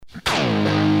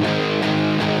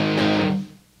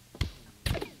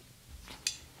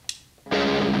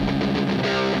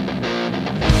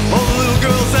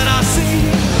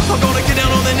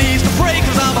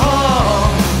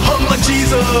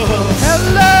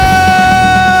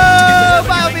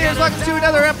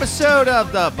episode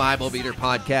of the Bible Beater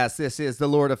Podcast. This is the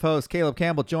Lord of Hosts, Caleb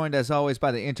Campbell, joined as always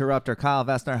by the interrupter, Kyle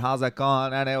Vestner. How's it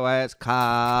going? Anyways,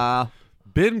 Kyle.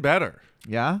 Been better.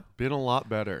 Yeah? Been a lot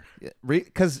better.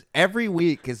 Because every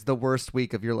week is the worst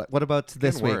week of your life. What about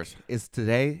this week? Worse. Is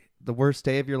today the worst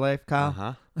day of your life,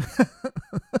 Kyle? Uh-huh.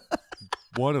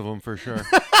 One of them for sure.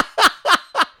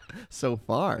 So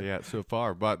far. Yeah, so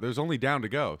far. But there's only down to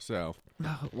go, so.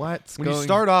 What's When going... you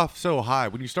start off so high,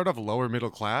 when you start off lower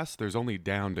middle class, there's only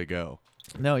down to go.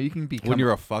 No, you can become... When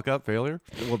you're a fuck-up failure?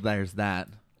 Well, there's that.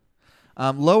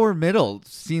 Lower middle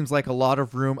seems like a lot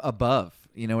of room above.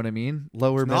 You know what I mean?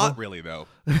 Lower middle. Not really, though.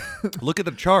 Look at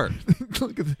the chart.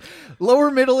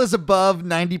 Lower middle is above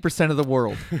 90% of the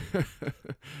world.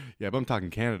 Yeah, but I'm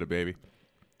talking Canada, baby.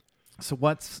 So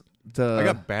what's the I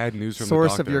got bad news from the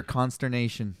source doctor. of your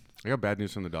consternation? I got bad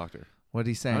news from the doctor. What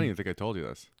did he I say? don't even think I told you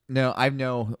this. No, I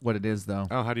know what it is, though.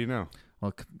 Oh, how do you know?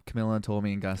 Well, Camilla told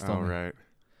me and Gus told Oh, me. right.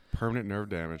 Permanent nerve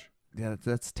damage. Yeah,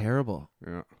 that's terrible.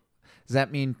 Yeah. Does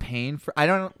that mean pain? I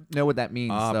don't know what that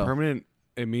means, though. Permanent,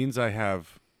 it means I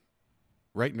have,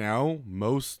 right now,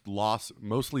 mostly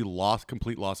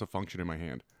complete loss of function in my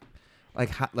hand.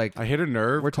 Like I hit a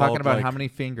nerve. we're talking called, about like, how many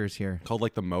fingers here? Called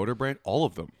like the motor brain. All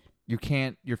of them. You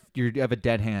can't. You have a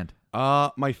dead hand.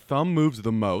 My thumb moves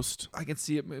the most, I can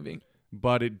see it moving.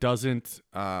 but it doesn't.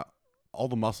 All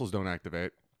the muscles don't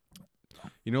activate.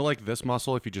 You know, like this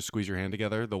muscle, if you just squeeze your hand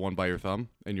together, the one by your thumb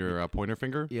and your pointer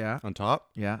finger Yeah. on top.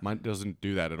 Yeah. Mine doesn't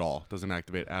do that at all. Doesn't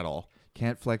activate at all.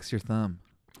 Can't flex your thumb.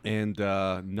 And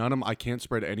none of them. I can't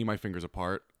spread any of my fingers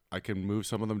apart. I can move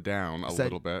some of them down a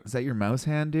little bit. Is that your mouse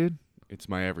hand, dude? It's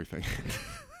my everything.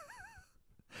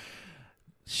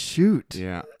 Shoot.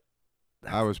 Yeah.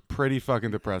 I was pretty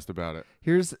fucking depressed about it.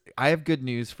 I have good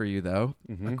news for you, though.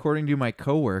 Mhm. According to my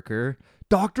coworker,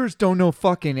 doctors don't know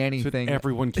fucking That's anything. what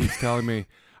everyone keeps telling me.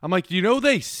 I'm like, you know,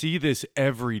 they see this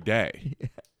every day.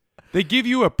 They give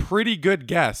you a pretty good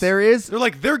guess. They're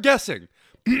like, they're guessing.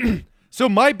 So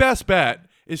my best bet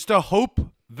is to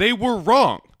hope they were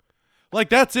wrong. Like,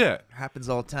 that's it. Happens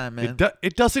all the time, man.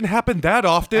 It doesn't happen that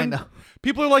often. I know.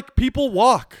 People are like, people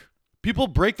walk. People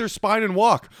break their spine and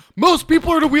walk. Most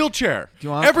people are in a wheelchair. Do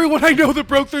you want- Everyone I know that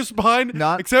broke their spine,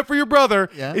 Not- except for your brother,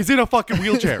 Yeah. is in a fucking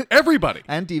wheelchair. Everybody.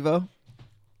 And Devo.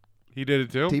 He did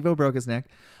it too? Devo broke his neck.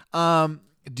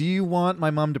 Do you want my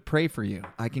mom to pray for you?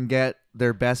 I can get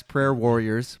their best prayer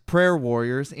warriors,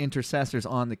 intercessors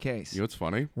on the case. You know what's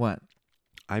funny? What?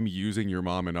 I'm using your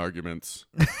mom in arguments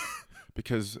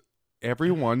because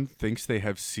everyone thinks they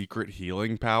have secret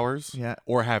healing powers Yeah.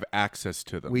 or have access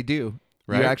to them. We do.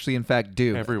 Right? You actually, in fact,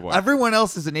 do. Everyone. Everyone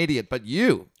else is an idiot, but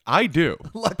you. I do.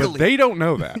 Luckily. But they don't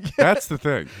know that. That's the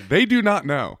thing. They do not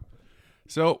know.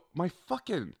 So my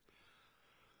fucking...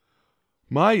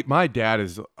 My dad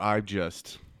is...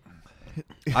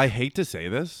 I hate to say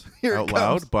this Here it out comes.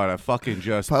 loud, but I fucking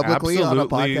just Publicly on a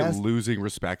absolutely podcast? losing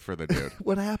respect for the dude.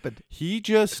 What happened? He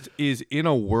just is in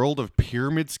a world of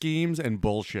pyramid schemes and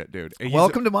bullshit, dude. And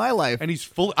Welcome to my life. And he's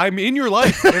full. I'm in your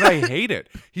life, and I hate it.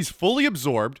 He's fully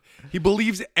absorbed. He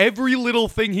believes every little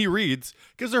thing he reads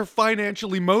because they're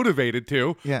financially motivated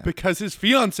to. Yeah. Because his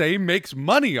fiance makes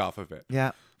money off of it.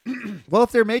 Yeah. Well,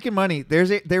 if they're making money,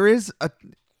 there is a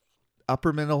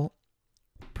upper middle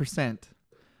percent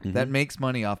that makes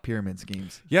money off pyramid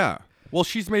schemes. Yeah. Well,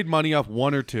 she's made money off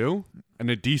one or two, and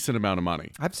a decent amount of money.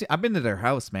 I've been to their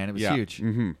house, man. It was huge.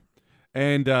 Mm-hmm.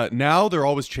 And now they're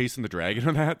always chasing the dragon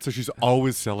on that, so she's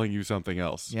always selling you something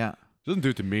else. Yeah. Doesn't do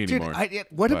it to me Dude, anymore.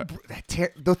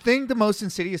 the most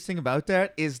insidious thing about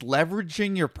that is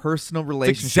leveraging your personal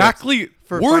relationships. Exactly.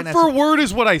 for Word financial- for word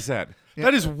is what I said. Yeah.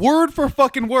 That is word for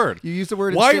fucking word. You use the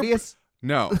word Why- insidious?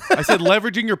 No, I said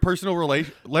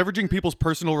leveraging people's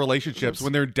personal relationships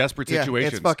when they're in desperate Yeah, it's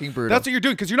situations. fucking brutal. That's what you're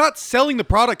doing because you're not selling the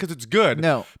product because it's good.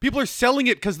 No. People are selling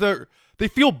it because they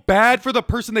feel bad for the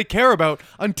person they care about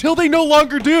until they no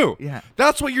longer do. Yeah.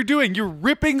 That's what you're doing. You're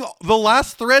ripping the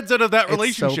last threads out of that It's so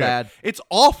relationship. bad. It's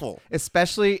awful.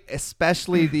 Especially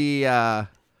the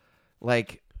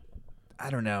like,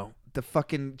 I don't know, the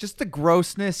fucking just the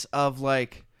grossness of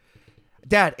like,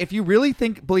 Dad, if you really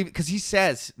believe it, because he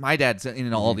says my dad's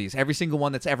in all these, every single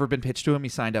one that's ever been pitched to him, he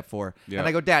signed up for. Yeah. And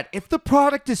I go, Dad, if the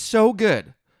product is so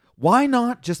good, why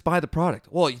not just buy the product?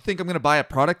 Well, you think I'm going to buy a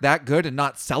product that good and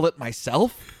not sell it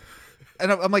myself?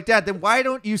 And I'm like, Dad, then why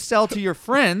don't you sell to your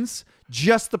friends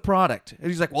just the product? And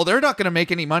he's like, well, they're not going to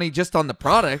make any money just on the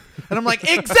product. And I'm like,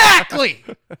 exactly.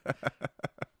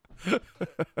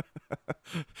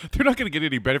 They're not going to get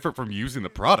any benefit from using the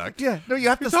product. Yeah, no, you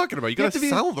have What to. are you talking about? You got to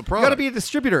sell the product. You got to be a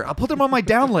distributor. I'll put them on my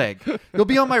down leg. They'll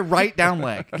be on my right down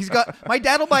leg. My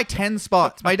dad will buy 10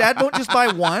 spots. My dad won't just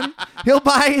buy one. He'll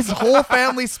buy his whole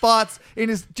family spots in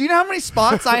his. Do you know how many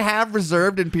spots I have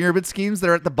reserved in pyramid schemes that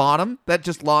are at the bottom that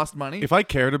just lost money? If I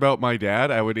cared about my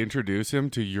dad, I would introduce him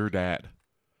to your dad.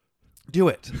 Do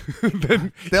it.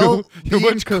 Then They'll you know be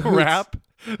much in cahoots. crap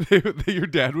that your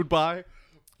dad would buy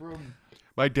from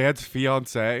my dad's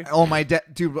fiance. Oh, my dad,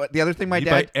 dude. The other thing He'd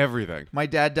buy everything. my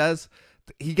dad does,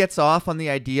 he gets off on the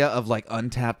idea of like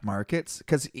untapped markets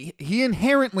because he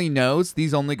inherently knows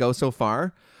these only go so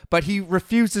far, but he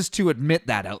refuses to admit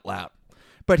that out loud.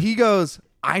 But he goes,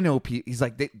 I know. He's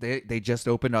like, they just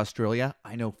opened Australia.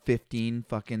 I know 15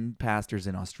 fucking pastors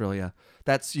in Australia.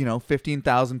 That's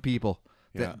 15,000 people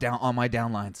that down on my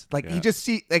downlines. Like he just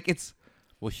it's.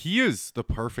 Well, he is the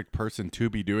perfect person to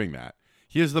be doing that.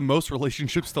 He has the most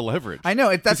relationships to leverage. I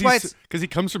know. That's why because he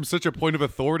comes from such a point of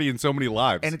authority in so many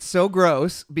lives. And it's so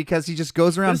gross because he just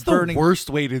goes around That's burning. the worst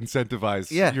way to incentivize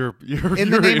your in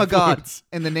the name of God. influence.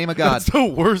 In the name of God. That's the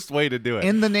worst way to do it.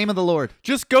 In the name of the Lord.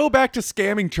 Just go back to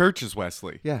scamming churches,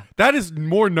 Wesley. Yeah. That is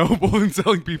more noble than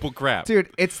selling people crap. Dude,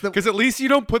 it's the... Because at least you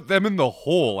don't put them in the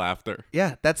hole after.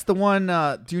 Yeah, that's the one,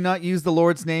 do not use the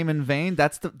Lord's name in vain.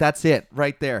 That's it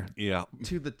right there. Yeah.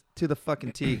 To the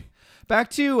fucking T. Back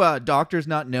to doctors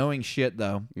not knowing shit,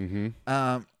 though.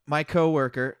 Mm-hmm. My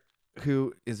coworker,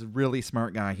 who is a really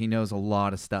smart guy, he knows a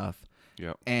lot of stuff.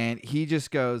 Yeah. And he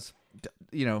just goes,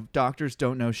 doctors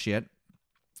don't know shit.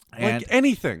 And Like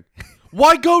anything.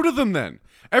 Why go to them then?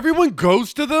 Everyone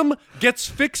goes to them, gets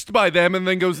fixed by them, and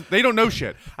then goes, they don't know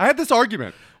shit. I had this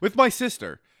argument with my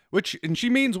sister, and she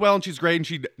means well, and she's great, and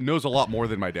she knows a lot more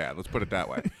than my dad. Let's put it that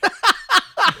way.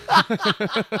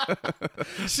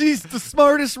 She's the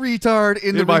smartest retard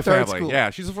in the my retard family. school. Yeah,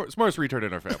 she's the smartest retard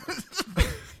in our family.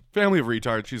 Family of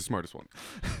retards, she's the smartest one.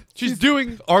 She's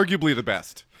doing arguably the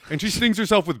best. And she stings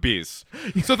herself with bees.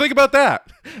 So think about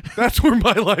that. That's where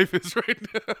my life is right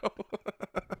now.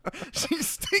 She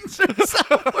stings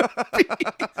herself with bees.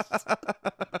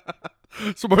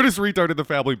 Smartest retard in the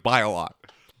family by a lot.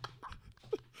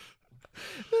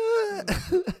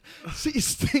 She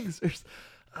stings herself.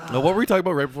 Now, what were we talking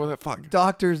about right before that? Fuck.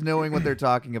 Doctors knowing what they're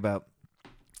talking about.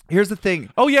 Here's the thing.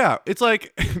 Oh, yeah. It's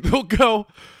like, they'll go,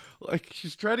 like,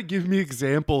 she's trying to give me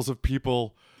examples of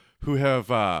people who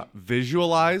have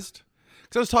visualized.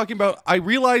 Because I was talking about, I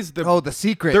realized that. Oh, the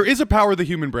secret. There is a power of the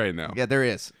human brain, though. Yeah, there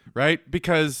is. Right?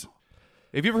 Because,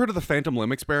 have you ever heard of the phantom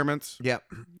limb experiments? Yep.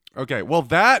 Okay, well,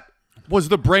 that was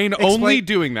the brain only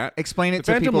doing that. Explain it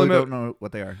The to people who don't know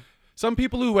what they are. Some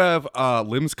people who have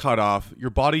limbs cut off,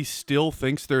 your body still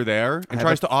thinks they're there and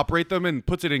tries to operate them and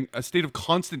puts it in a state of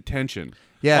constant tension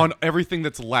on everything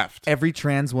that's left. Every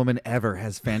trans woman ever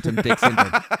has phantom dick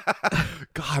syndrome.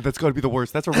 God, that's got to be the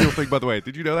worst. That's a real thing, by the way.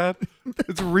 Did you know that?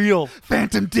 It's real.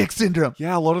 Phantom dick syndrome.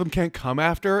 Yeah, a lot of them can't come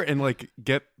after and like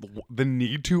get the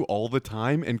need to all the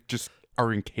time and just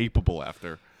are incapable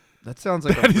after. That sounds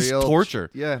like That a is real torture.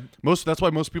 Yeah. That's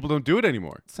why most people don't do it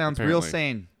anymore. Sounds real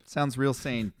sane. Sounds real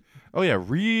sane. Oh yeah,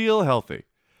 real healthy.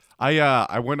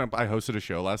 I went up. I hosted a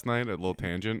show last night at Little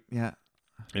Tangent. Yeah.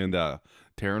 And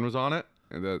Taryn was on it,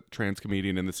 and the trans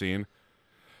comedian in the scene.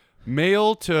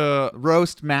 Male to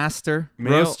roast master,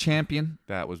 roast champion.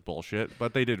 That was bullshit,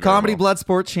 but they did comedy very well.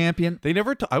 Bloodsport champion. They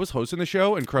never. I was hosting the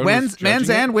show, and Crone was men's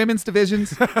and women's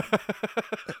divisions,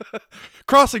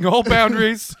 crossing all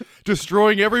boundaries,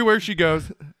 destroying everywhere she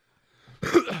goes.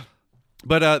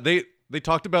 But they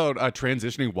talked about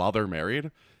transitioning while they're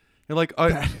married. You're like,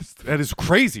 that is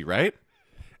crazy, right?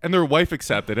 And their wife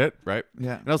accepted it, right?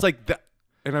 Yeah. And I was like,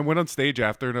 and I went on stage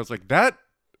after, and I was like, that.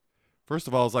 First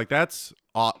of all, I was like, that's.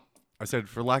 I said,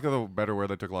 for lack of a better word,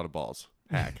 that took a lot of balls.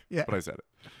 Hack. Yeah. But I said it.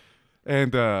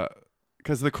 And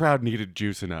because the crowd needed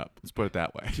juicing up. Let's put it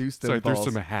that way. So I threw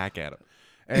some hack at him.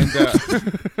 And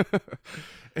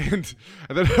and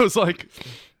then I was like,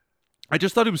 I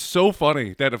just thought it was so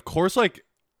funny that, of course, like,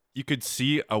 you could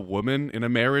see a woman in a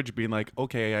marriage being like,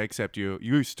 okay, I accept you.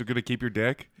 You're still going to keep your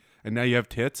dick, and now you have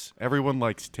tits. Everyone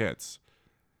likes tits.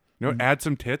 Add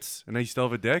some tits, and now you still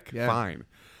have a dick? Yeah. Fine.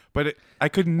 But I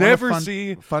could never fun,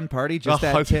 see... Fun party, just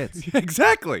add tits. Yeah,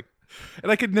 exactly.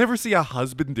 And I could never see a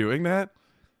husband doing that.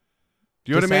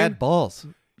 Do you know what I mean? Add balls.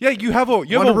 Yeah, you have a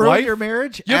wife. Your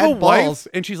marriage? You have add a balls. wife,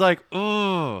 and she's like,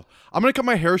 "Oh, I'm gonna cut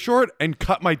my hair short and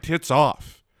cut my tits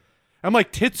off." I'm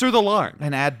like, tits are the line.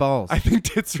 And add balls. I think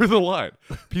tits are the line.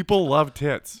 People love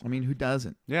tits. I mean, who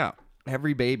doesn't? Yeah.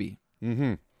 Every baby.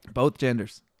 Mm-hmm. Both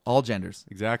genders. All genders.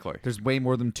 Exactly. There's way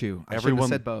more than two. I Everyone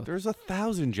should have said both. There's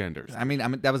 1,000 genders. I mean,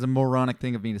 that was a moronic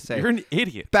thing of me to say. You're an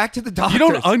idiot. Back to the doctors. You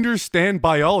don't understand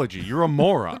biology. You're a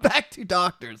moron. Back to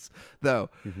doctors, though.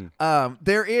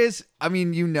 There is, I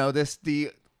mean, you know this,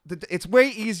 it's way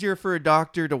easier for a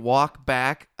doctor to walk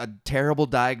back a terrible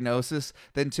diagnosis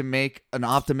than to make an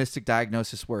optimistic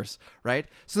diagnosis worse, right?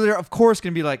 So they're, of course,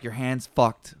 going to be like, your hand's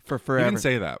fucked for forever. He didn't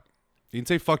say that. He didn't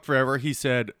say fucked forever. He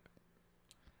said,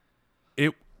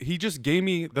 he just gave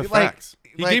me the facts.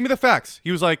 He gave me the facts.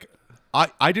 He was like,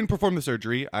 I didn't perform the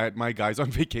surgery. I had my guys on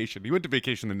vacation. He went to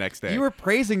vacation the next day. You were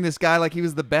praising this guy like he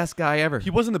was the best guy ever. He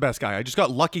wasn't the best guy. I just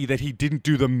got lucky that he didn't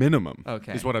do the minimum.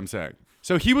 Okay. Is what I'm saying.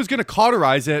 So he was going to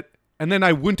cauterize it, and then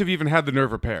I wouldn't have even had the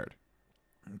nerve repaired.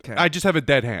 Okay. I just have a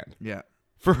dead hand. Yeah.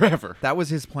 Forever. That was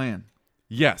his plan.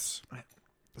 Yes.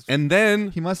 And then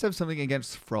he must have something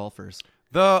against frolfers.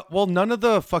 None of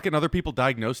the fucking other people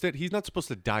diagnosed it. He's not supposed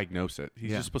to diagnose it.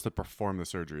 He's just supposed to perform the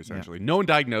surgery, essentially. No one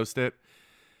diagnosed it.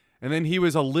 And then he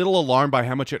was a little alarmed by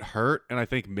how much it hurt, and I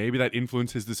think maybe that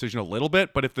influenced his decision a little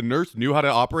bit. But if the nurse knew how to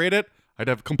operate it, I'd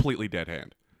have a completely dead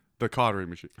hand. The cautery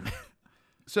machine.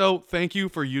 So thank you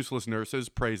for useless nurses.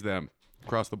 Praise them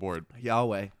across the board.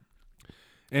 Yahweh.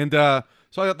 And so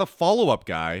I got the follow-up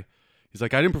guy. He's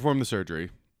like, I didn't perform the surgery.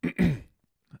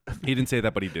 He didn't say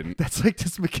that, but he didn't. That's like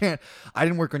this mechanic. I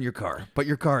didn't work on your car, but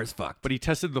your car is fucked. But he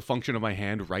tested the function of my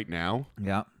hand right now.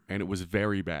 Yeah. And it was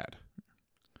very bad.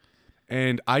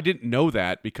 And I didn't know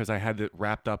that because I had it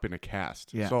wrapped up in a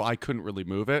cast. Yeah. So I couldn't really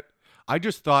move it. I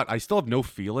just thought I still have no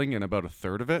feeling in about a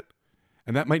third of it.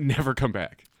 And that might never come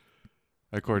back,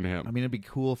 according to him. I mean, it'd be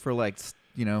cool for It's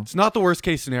not the worst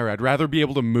case scenario. I'd rather be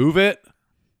able to move it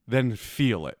than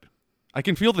feel it. I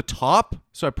can feel the top,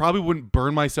 so I probably wouldn't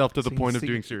burn myself to the point of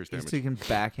doing serious damage. So you can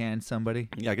backhand somebody.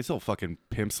 Yeah, I can still fucking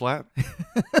pimp slap.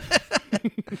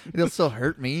 It'll still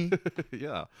hurt me.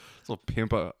 Yeah. Still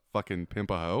pimp a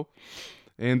hoe.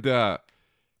 And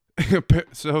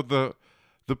so the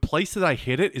place that I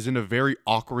hit it is in a very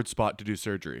awkward spot to do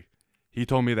surgery. He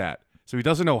told me that. So he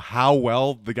doesn't know how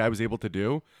well the guy was able to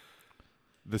do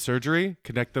the surgery,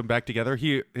 connect them back together.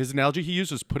 His analogy he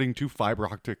used was putting two fiber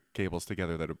optic cables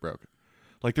together that have broken.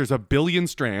 Like there's 1 billion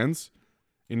strands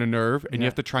in a nerve, and you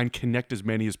have to try and connect as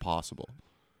many as possible.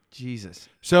 Jesus.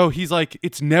 So he's like,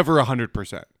 it's never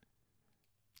 100%.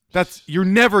 You're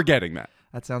never getting that.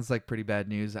 That sounds like pretty bad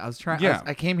news. I was trying. Yeah.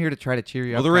 I came here to try to cheer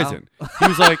you up. Well, there isn't. He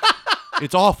was like,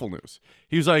 it's awful news.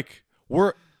 He was like,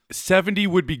 70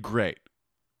 would be great.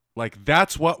 Like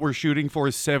that's what we're shooting for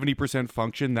is 70%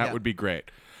 function. That would be great.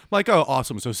 I'm like, oh,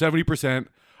 awesome. So 70%.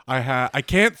 I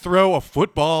can't throw a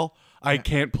football. I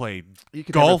can't play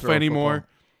golf anymore.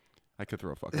 I could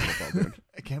throw a fucking football, dude.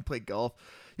 I can't play golf.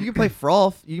 You can play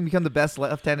frolf. You can become the best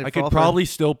left-handed. I could probably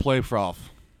still play frolf.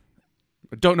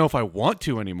 I don't know if I want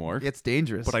to anymore. It's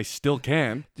dangerous, but I still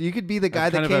can. You could be the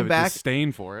guy that came came back.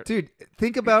 Disdain for it, dude.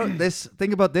 Think about this.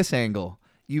 Think about this angle.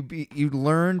 You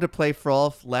learn to play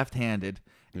frolf left-handed.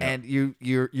 Yeah. And you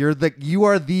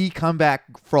are the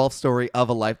comeback frolf story of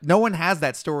a life. No one has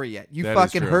that story yet. You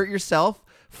fucking hurt yourself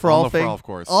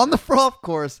frolfing on the frolf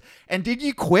course. And did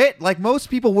you quit? Like most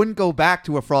people wouldn't go back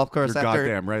to a frolf course. You're after,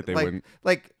 goddamn right they wouldn't.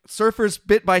 Like surfers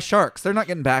bit by sharks. They're not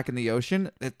getting back in the ocean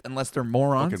unless they're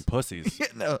morons. Fucking pussies.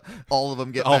 No, all of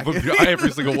them get back.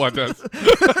 Every single one does.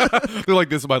 They're like,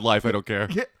 this is my life. I don't care.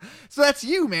 Yeah. So that's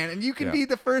you, man. And you can be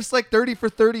the first 30 for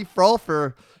 30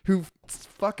 frolfer who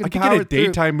fucking I could get a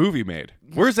daytime movie made.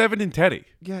 Where's Evan and Teddy?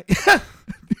 Yeah.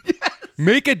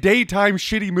 Make a daytime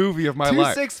shitty movie of my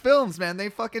life. 2-6 Films, man. They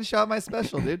fucking shot my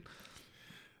special, dude.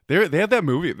 They have that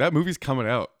movie. That movie's coming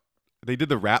out. They did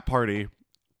the rap party,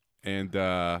 and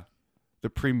the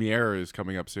premiere is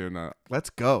coming up soon.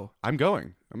 Let's go. I'm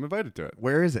going. I'm invited to it.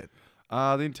 Where is it?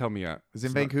 They didn't tell me yet. Is it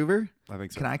in Vancouver? I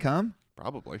think so. Can I come?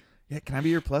 Probably. Yeah, can I be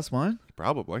your +1?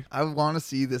 Probably. I want to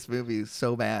see this movie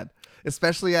so bad.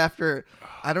 Especially after,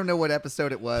 I don't know what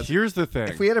episode it was. Here's the thing.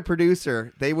 If we had a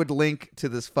producer, they would link to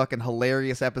this fucking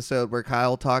hilarious episode where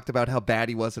Kyle talked about how bad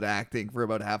he was at acting for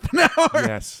about half an hour.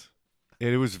 Yes.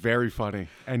 It was very funny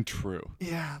and true.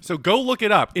 Yeah. So go look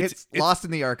it up. It's lost in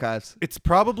the archives. It's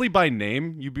probably by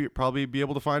name. You'd probably be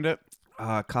able to find it.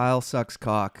 Kyle Sucks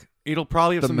Cock. It'll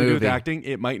probably have something to do with acting.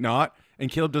 It might not. And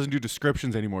Caleb doesn't do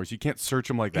descriptions anymore, so you can't search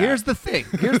them like that. Here's the thing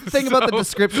about the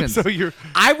descriptions.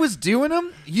 I was doing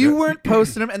them, you weren't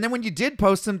posting them, and then when you did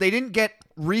post them, they didn't get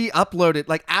re-uploaded.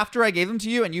 Like after I gave them to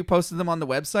you and you posted them on the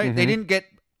website, they didn't get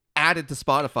added to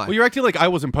Spotify. Well, you're acting like I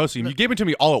wasn't posting them. You gave them to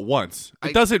me all at once.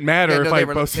 It doesn't matter if I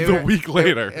posted a week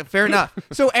later. Fair enough.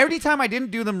 So every time I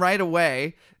didn't do them right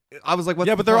away, I was like, what's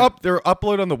yeah, the but point? they're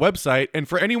uploaded on the website, and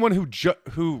for anyone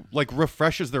who like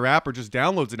refreshes their app or just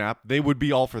downloads an app, they would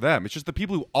be all for them. It's just the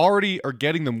people who already are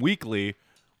getting them weekly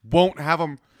won't have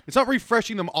them. It's not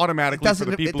refreshing them automatically for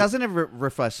the people. It doesn't ever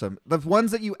refresh them. The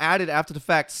ones that you added after the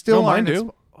fact still mine aren't.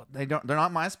 do. They don't. They're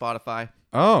not my Spotify.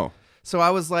 Oh, So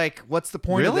I was like, what's the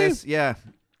point Really? of this? Yeah,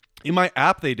 in my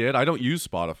app they did. I don't use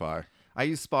Spotify. I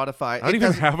use Spotify. I don't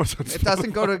even have us on Spotify. It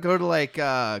doesn't go to like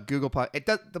Google. It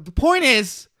does. The point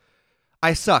is,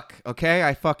 I suck. Okay,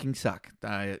 I fucking suck.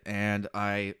 I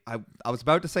was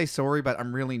about to say sorry, but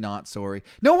I'm really not sorry.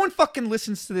 No one fucking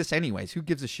listens to this anyways. Who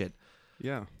gives a shit?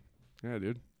 Yeah,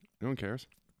 dude. No one cares.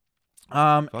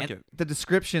 Fuck it. The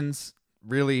descriptions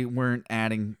really weren't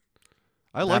adding.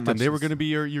 I liked them. They were going to be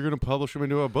you're going to publish them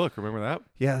into a book. Remember that?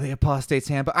 Yeah, the apostate's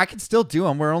hand, but I can still do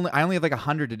them. I only have like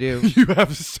 100 to do. You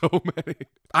have so many.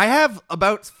 I have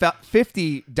about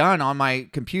 50 done on my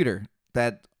computer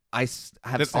that I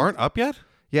have that aren't up yet.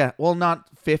 Yeah, well, not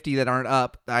 50 that aren't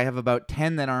up. I have about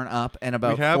 10 that aren't up, and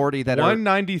about we have 40 that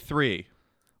 193 are.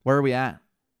 Where are we at?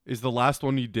 is the last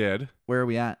one you did. Where are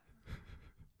we at?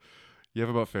 You have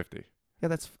about 50.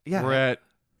 Yeah. We're at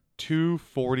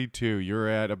 242. You're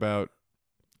at about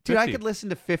 50. Dude, I could listen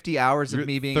to 50 hours of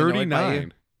me being 39. annoyed by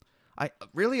you. I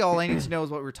really all I need to know is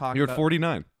what we're talking You're about. at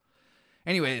 49.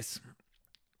 Anyways,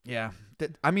 yeah.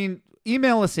 I mean,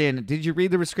 email us in. Did you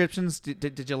read the descriptions?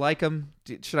 Did you like them?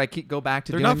 Should I go back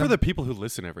to They're doing not for them? the people who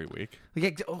listen every week.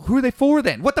 Like, who are they for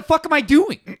then? What the fuck am I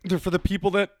doing? They're for the people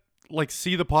that like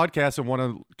see the podcast and want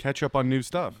to catch up on new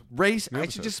stuff. I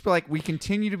should just be like, we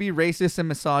continue to be racist and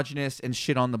misogynist and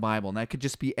shit on the Bible. And that could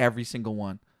just be every single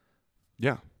one.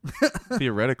 Yeah.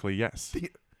 Theoretically, yes.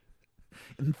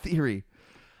 In theory.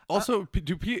 Also,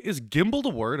 is gimbaled a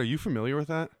word? Are you familiar with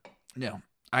that? No.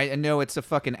 I know it's a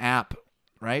fucking app,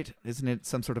 right? Isn't it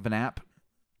some sort of an app?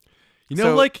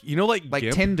 Like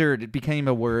GIMP? Tinder, it became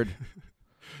a word.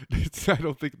 I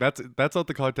don't think that's not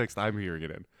the context I'm hearing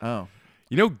it in. Oh.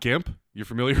 You know GIMP? You're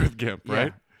familiar with GIMP,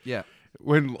 right? Yeah.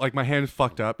 When like my hand's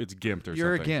fucked up, it's gimped or something.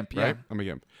 You're a GIMP, right? yeah. I'm a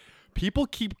GIMP. People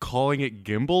keep calling it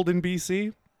gimbaled in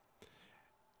BC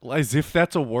as if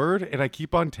that's a word, and I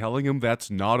keep on telling them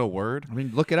that's not a word. I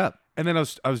mean, look it up. And then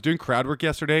I was doing crowd work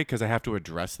yesterday because I have to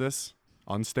address this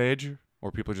on stage,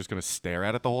 or people are just going to stare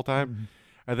at it the whole time. Mm-hmm.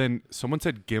 And then someone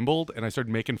said gimbaled, and I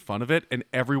started making fun of it, and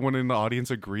everyone in the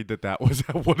audience agreed that was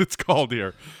what it's called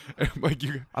here. And I'm like,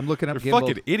 I'm looking up you're gimbaled.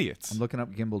 Fucking idiots. I'm looking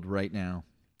up gimbaled right now.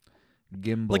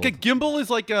 Gimbal. Like a gimbal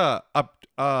is like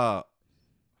a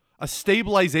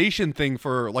stabilization thing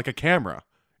for like a camera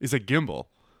is a gimbal.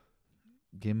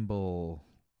 Gimbal.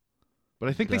 But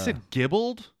I think they said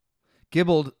gibbled.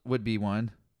 Gibbled would be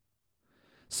one.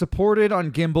 Supported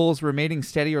on gimbals, remaining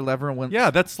steady or lever when. Yeah,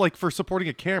 that's like for supporting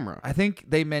a camera. I think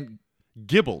they meant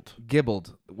gibbled,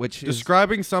 which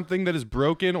describing is something that is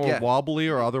broken or wobbly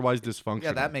or otherwise dysfunctional.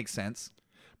 Yeah, that makes sense.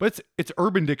 But it's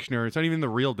Urban Dictionary. It's not even the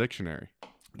real dictionary.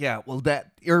 Yeah, well,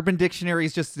 that Urban Dictionary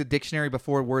is just the dictionary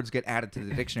before words get added to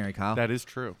the dictionary, Kyle. That is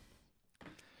true.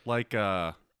 Like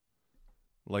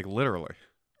literally.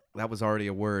 That was already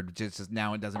a word. Just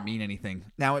now it doesn't mean anything.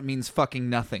 Now it means fucking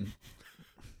nothing.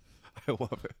 I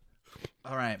love it.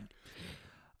 All right.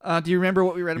 Do you remember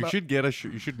what we read about? You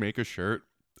should make a shirt.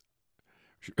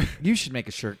 You should make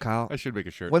a shirt, Kyle. I should make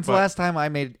a shirt. When's the last time I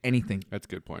made anything? That's a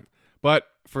good point. But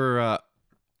for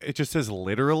it just says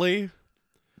literally,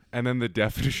 and then the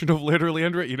definition of literally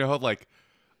under it. You know how like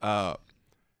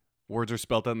words are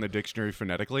spelled out in the dictionary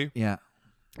phonetically? Yeah.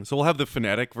 So we'll have the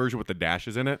phonetic version with the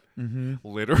dashes in it. Mm-hmm.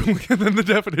 Literally, and then the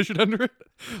definition under it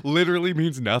literally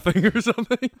means nothing or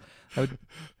something.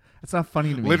 That's not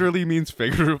funny to me. Literally means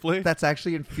figuratively. That's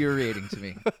actually infuriating to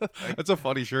me. That's a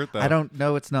funny shirt, though. I don't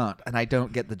know it's not, and I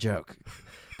don't get the joke.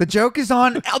 The joke is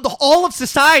on all of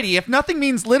society if nothing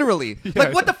means literally. Yeah,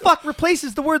 like, what the fuck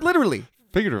replaces the word literally?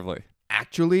 Figuratively.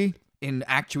 Actually, in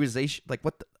actualization, like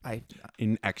what the...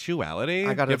 In actuality?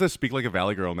 You have to speak like a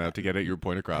Valley Girl now to get your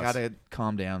point across. I gotta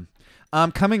calm down.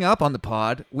 Coming up on the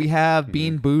pod, we have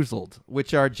Bean Boozled,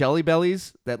 which are Jelly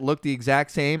Bellies that look the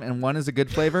exact same, and one is a good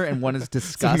flavor and one is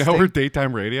disgusting. So now we're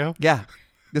daytime radio? Yeah.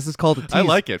 This is called a tease. I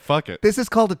like it. Fuck it. This is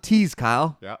called a tease,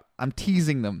 Kyle. Yeah. I'm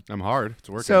teasing them. I'm hard. It's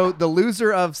working. So the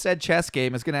loser of said chess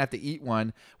game is going to have to eat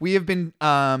one. We have been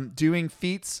doing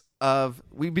feats of...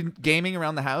 We've been gaming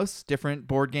around the house, different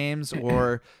board games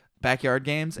or backyard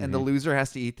games, and the loser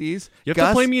has to eat these. You have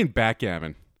to play me in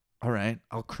backgammon. All right.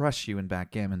 I'll crush you in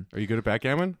backgammon. Are you good at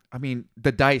backgammon? I mean,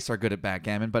 the dice are good at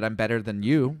backgammon, but I'm better than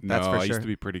you. That's for sure. I used to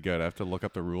be pretty good. I have to look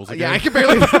up the rules again. Yeah, I can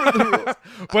barely remember the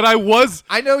rules. But I was...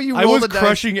 I know you I was the dice,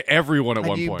 crushing everyone at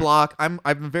one you point. Block. I'm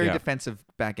a very defensive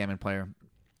backgammon player.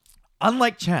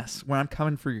 Unlike chess, where I'm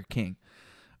coming for your king.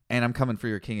 And I'm coming for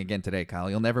your king again today, Kyle.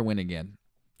 You'll never win again.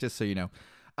 Just so you know.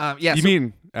 You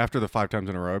mean after the 5 times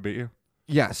in a row I beat you?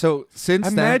 Yeah. So since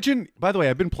Imagine, by the way,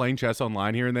 I've been playing chess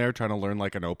online here and there trying to learn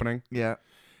like an opening. Yeah.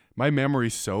 My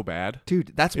memory's so bad.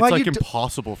 Dude, that's why it's like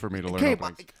impossible for me to learn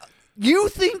openings. You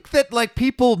think that like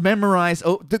people memorize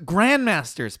the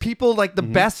grandmasters, people like the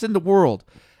best in the world.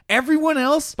 Everyone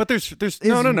else, but there's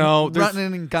no. There's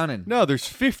running and gunning. No, there's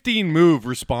 15 move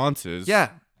responses. Yeah,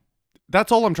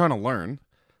 that's all I'm trying to learn.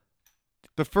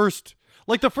 The first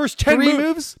 10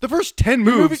 moves. The first 10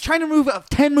 moves. Trying to move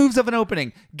 10 moves of an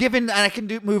opening. Given I can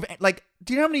move like.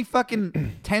 Do you know how many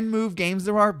fucking 10 move games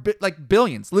there are? Like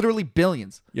billions, literally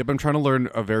billions. Yeah, but I'm trying to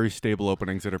learn a very stable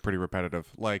openings that are pretty repetitive.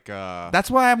 Like that's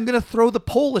why I'm gonna throw the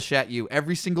Polish at you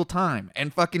every single time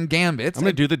and fucking gambits. I'm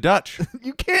gonna do the Dutch.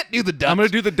 You can't do the Dutch. I'm gonna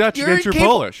do the Dutch against your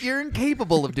Polish. You're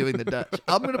incapable of doing the Dutch.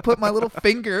 I'm gonna put my little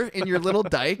finger in your little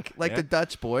dike like the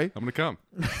Dutch boy. I'm gonna come.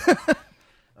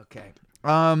 Okay.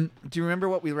 Do you remember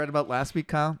what we read about last week,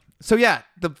 Kyle? So yeah,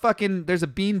 there's a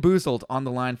Bean Boozled on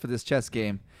the line for this chess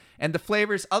game. And the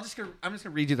flavors, I'm just gonna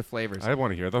read you the flavors. I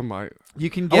want to hear them.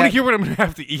 You can I want to hear what I'm gonna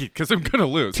have to eat because I'm gonna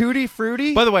lose. Tutti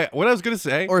Frutti. By the way, what I was gonna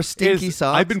say or stinky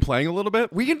sauce. I've been playing a little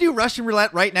bit. We can do Russian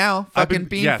roulette right now. Fucking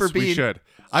bean for bean. Yes, we should.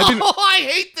 I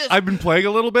hate this. I've been playing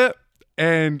a little bit,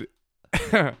 and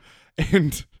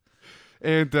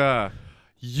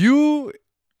you.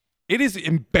 It is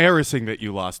embarrassing that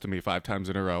you lost to me 5 times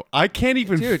in a row. I can't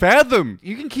even fathom.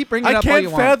 You can keep bringing it up all you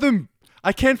want.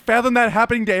 I can't fathom that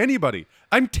happening to anybody.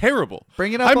 I'm terrible.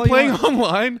 Bring it up. I'm playing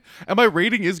online, and my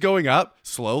rating is going up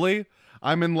slowly.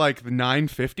 I'm in like the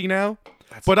 950 now,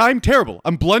 but I'm terrible.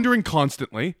 I'm blundering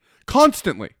constantly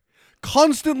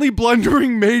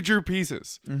blundering major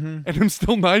pieces, and I'm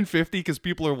still 950 because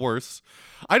people are worse.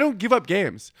 I don't give up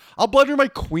games. I'll blunder my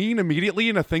queen immediately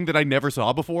in a thing that I never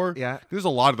saw before. Yeah, there's a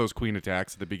lot of those queen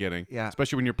attacks at the beginning. Yeah,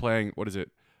 especially when you're playing what is it,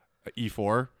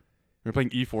 E4. You're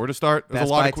playing E4 to start. There's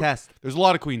a lot of There's a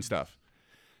lot of queen stuff,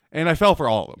 and I fell for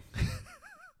all of them.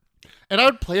 And I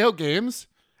would play out games,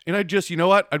 and I'd just, you know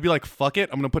what? I'd be like, fuck it.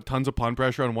 I'm gonna put tons of pawn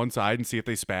pressure on one side and see if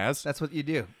they spaz. That's what you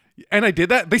do. And I did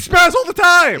that. They spaz all the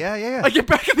time. Yeah. I get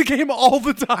back in the game all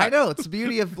the time. I know. It's the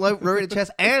beauty of rotated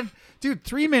chess. And, dude,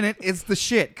 3 minute is the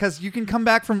shit because you can come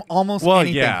back from almost anything. Well,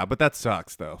 yeah, but that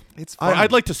sucks, though. It's fun.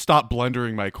 I'd like to stop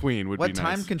blundering my queen would be nice. What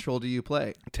time control do you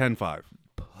play? 10-5.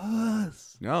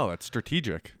 Puss. No, that's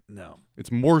strategic. No.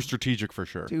 It's more strategic for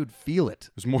sure. Dude, feel it.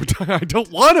 There's more time. I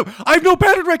don't want to. I have no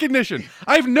pattern recognition.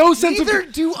 I have no sense of... Neither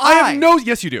do I. have no...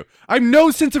 Yes, you do. I have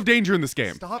no sense of danger in this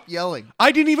game. Stop yelling.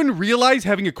 I didn't even realize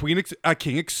having a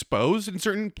king exposed in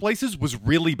certain places was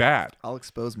really bad. I'll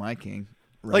expose my king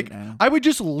right now. I would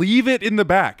just leave it in the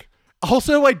back.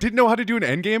 Also, I didn't know how to do an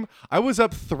endgame. I was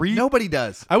up 3. Nobody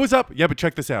does. I was up... Yeah, but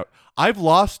check this out. I've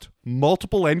lost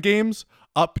multiple endgames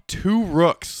up 2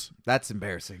 rooks. That's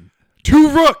embarrassing.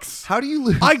 2 rooks. How do you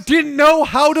lose? I didn't know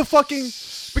how to fucking...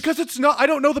 Because it's not... I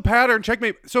don't know the pattern.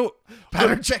 Checkmate. So...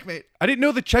 Pattern checkmate. I didn't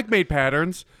know the checkmate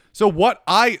patterns. So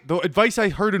the advice I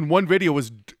heard in one video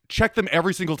was check them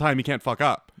every single time. You can't fuck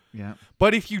up. Yeah.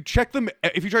 But if you try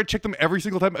to check them every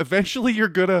single time, eventually you're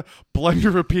gonna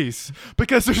blunder a piece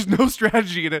because there's no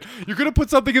strategy in it. You're gonna put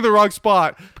something in the wrong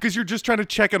spot because you're just trying to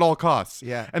check at all costs.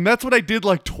 Yeah. And that's what I did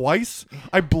like twice.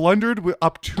 I blundered with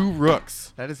up 2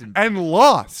 rooks. That is and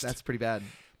lost. That's pretty bad.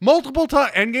 Multiple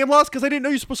time endgame loss because I didn't know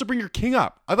you're supposed to bring your king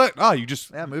up. I thought, you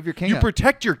just move your king you up.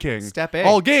 Protect your king. Step A.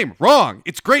 All game. Wrong.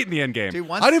 It's great in the end game. Dude,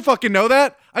 I didn't fucking know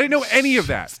that. I didn't know any of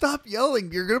that. Stop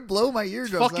yelling. You're gonna blow my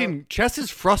eardrums Fucking chess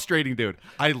is frustrating, dude.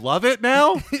 I love it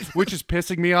now, which is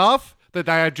pissing me off that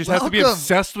I just have to be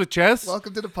obsessed with chess.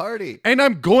 Welcome to the party. And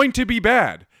I'm going to be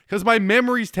bad. Because my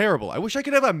memory's terrible. I wish I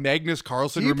could have a Magnus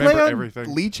Carlsen remember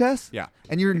everything. Lead chess? Yeah.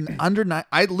 And you're under 9.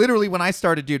 I literally, when I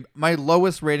started, dude, my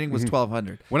lowest rating was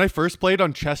 1200. When I first played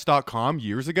on chess.com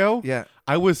years ago,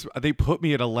 they put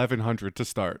me at 1100 to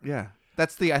start. Yeah.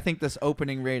 That's I think this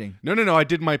opening rating. No. I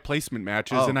did my placement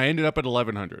matches and I ended up at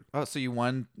 1100. Oh, so you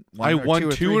won I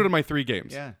won 2 out of my 3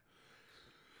 games. Yeah.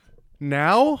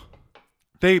 Now...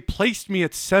 They placed me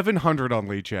at 700 on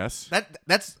lead chess.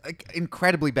 That's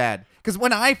incredibly bad. Because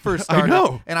when I first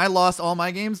started and I lost all my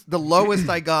games, the lowest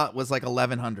I got was like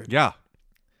 1100. Yeah.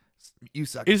 You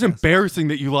suck. It is embarrassing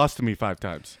that you lost to me 5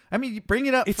 times. I mean, you bring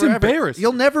it up. It's forever. embarrassing.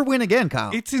 You'll never win again,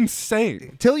 Kyle. It's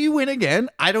insane. Till you win again,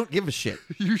 I don't give a shit.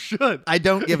 You should. I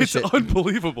don't give a shit. It's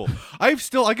unbelievable. I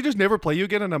could just never play you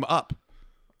again, and I'm up.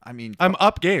 I mean, I'm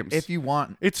up games. If you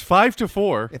want. It's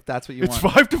 5-4. If that's what you want.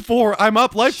 It's 5-4. I'm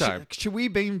up lifetime. Should we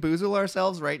Bean Boozle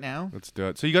ourselves right now? Let's do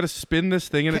it. So you got to spin this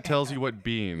thing and it tells you what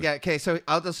bean. Yeah, okay. So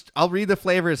I'll read the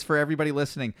flavors for everybody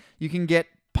listening. You can get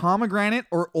pomegranate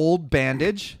or old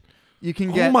bandage, You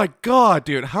can get Oh my god,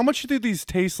 dude! How much do these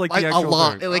taste like the a actual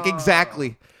lot, thing? like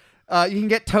exactly. You can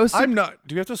get toasted. I'm not.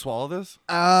 Do you have to swallow this?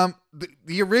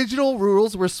 The original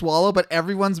rules were swallow, but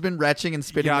everyone's been retching and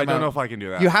spitting. Yeah, them I don't out. know if I can do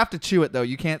that. You have to chew it though.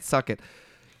 You can't suck it.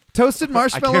 Toasted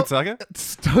marshmallow. I can't suck it.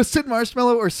 Toasted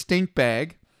marshmallow or stink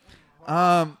bag.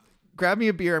 Grab me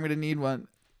a beer. I'm gonna need one.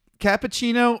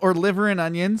 Cappuccino or liver and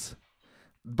onions.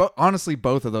 But honestly,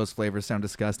 both of those flavors sound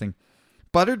disgusting.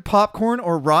 Buttered popcorn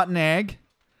or rotten egg.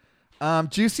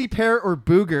 Juicy pear or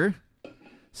booger.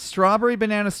 Strawberry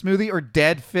banana smoothie or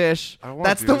dead fish.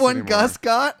 That's the one Gus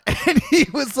got, and he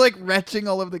was like retching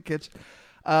all over the kitchen.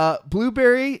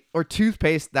 Blueberry or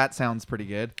toothpaste. That sounds pretty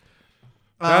good.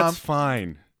 That's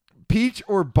fine. Peach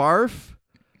or barf.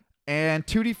 And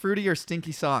Tutti Frutti or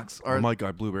stinky socks. Oh my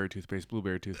god, blueberry toothpaste.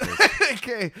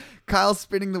 Okay, Kyle's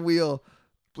spinning the wheel.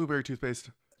 Blueberry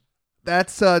toothpaste.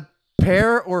 That's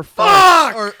pear or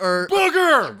fuck or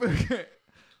booger.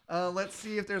 Let's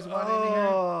see if there's one in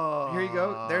here. Here you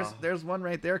go. There's one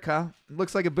right there, Kyle.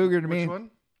 Looks like a booger to me. Which one?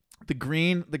 The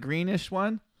greenish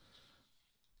one.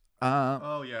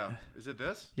 Oh yeah. Is it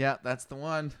this? Yeah, that's the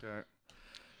one. Okay.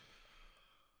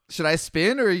 Should I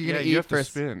spin or are you gonna eat you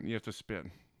first? You have to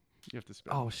spin.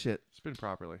 Oh shit. Spin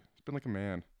properly. Spin like a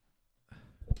man.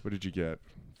 What did you get?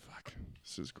 Fuck.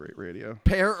 This is great radio.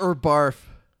 Pear or barf?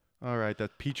 All right,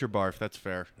 that's peach or barf. That's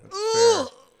fair.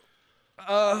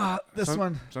 This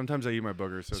one. Sometimes I eat my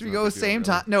boogers. So should we go same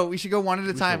time? No, we should go one at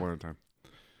a time. One at a time.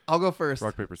 I'll go first.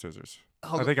 Rock, paper, scissors.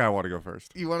 I think I want to go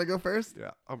first. You want to go first? Yeah,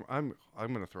 I'm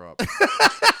gonna throw up.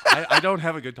 I don't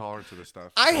have a good tolerance for this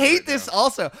stuff. I hate this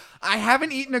also. I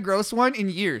haven't eaten a gross one in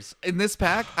years. In this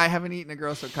pack, I haven't eaten a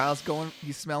gross one. Kyle's going,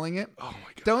 he's smelling it. Oh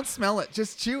my god. Don't smell it.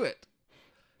 Just chew it.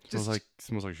 Smells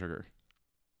like sugar.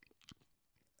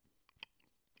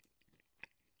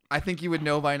 I think you would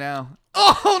know by now.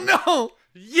 Oh no!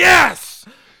 Yes!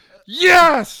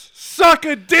 Yes! Suck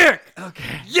a dick!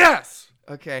 Okay. Yes!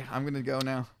 Okay, I'm gonna go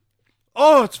now.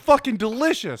 Oh, it's fucking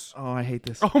delicious. Oh, I hate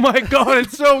this. Oh my god,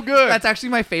 it's so good. That's actually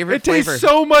my favorite It flavor. tastes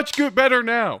so much better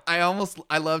now. I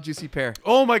love juicy pear.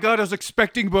 Oh my god, I was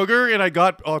expecting booger and I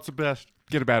got, it's the best.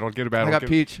 Get a bad one, I got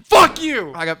peach. Fuck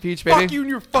you! I got peach, baby. Fuck you and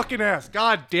your fucking ass.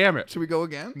 God damn it. Should we go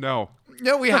again? No.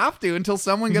 No, we have to until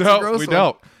someone gets No, a gross we one.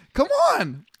 don't. Come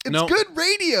on. It's No. good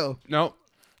radio. No.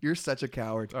 You're such a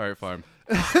coward. All right, fine.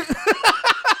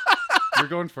 We're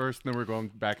going first, and then we're going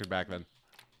back and back then.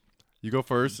 You go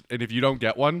first, and if you don't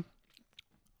get one...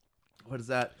 What is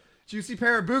that? Juicy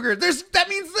pear or booger. That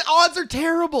means the odds are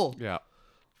terrible. Yeah.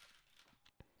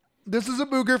 This is a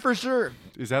booger for sure.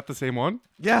 Is that the same one?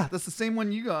 Yeah, that's the same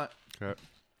one you got. Okay.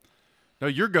 No,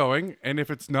 you're going, and if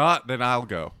it's not, then I'll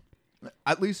go.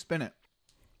 At least spin it.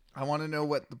 I want to know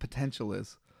what the potential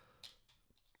is.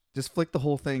 Just flick the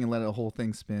whole thing and let the whole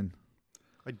thing spin.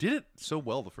 I did it so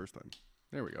well the first time.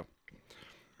 There we go.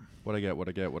 What I get?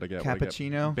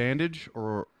 Cappuccino? Bandage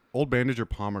or Old Bandage or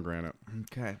pomegranate?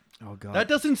 Okay. Oh god. That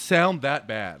doesn't sound that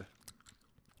bad.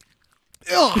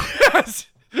 Ugh. Yes.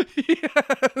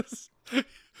 Yes.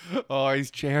 Oh, he's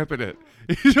champing it.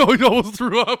 He almost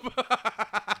threw up.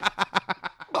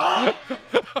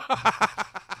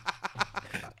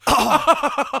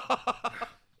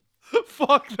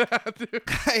 Fuck that, dude.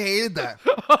 I hated that.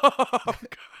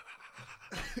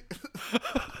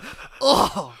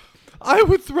 Oh, Oh. I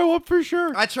would throw up for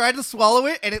sure. I tried to swallow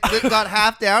it and it got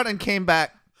half down and came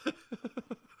back.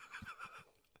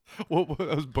 What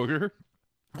that was booger?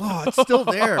 Oh, it's still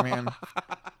there, man.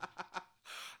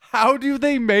 How do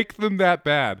they make them that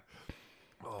bad?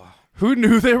 Who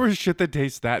knew there was shit that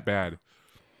tastes that bad?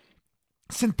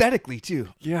 Synthetically, too.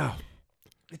 Yeah.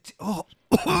 Oh.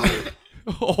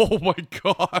 Oh my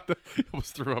god. I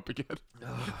almost threw up again.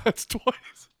 That's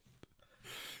twice.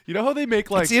 You know how they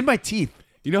make like... It's in my teeth.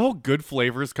 You know how good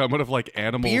flavors come out of like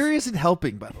animals? Beer isn't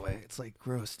helping, by the way. It's like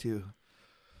gross, too.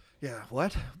 Yeah,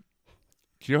 what?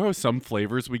 Do you know how some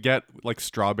flavors we get, like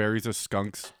strawberries, a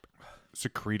skunk's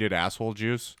secreted asshole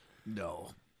juice? No.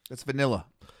 That's vanilla.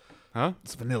 Huh?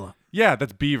 It's vanilla. Yeah,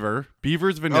 that's beaver.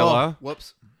 Beaver's vanilla. Oh,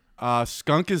 whoops.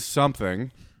 Skunk is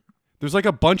something. There's like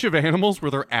a bunch of animals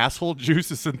where their asshole juice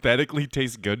synthetically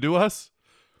tastes good to us.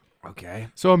 Okay.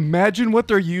 So imagine what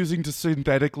they're using to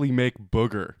synthetically make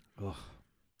booger.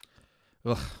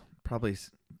 Ugh. Probably.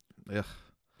 Ugh.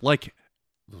 Like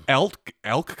elk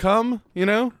cum, you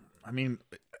know? I mean,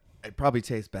 it probably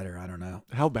tastes better. I don't know.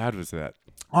 How bad was that?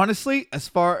 Honestly, as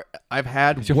far I've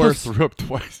had You worse. almost threw up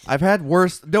twice. I've had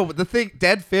worse. No, but the thing,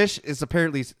 dead fish is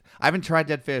apparently. I haven't tried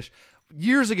dead fish.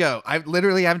 Years ago, I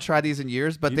literally haven't tried these in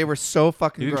years, but they were so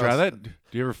fucking You didn't gross. try that? Do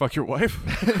you ever fuck your wife?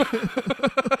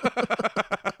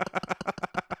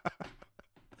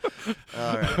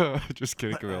 All right. Just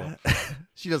kidding, Camilla.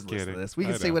 She doesn't listen to this. We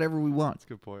can say whatever we want. That's a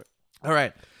good point. All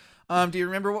right. Do you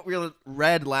remember what we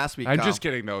read last week? I'm Kyle? just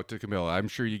kidding, though, to Camilla. I'm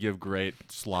sure you give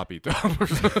great sloppy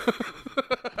toppers.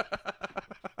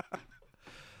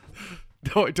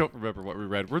 No, I don't remember what we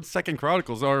read. We're in 2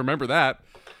 Chronicles. I remember that.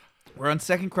 We're on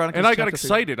 2 Chronicles. And I got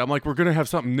excited. I'm like, we're going to have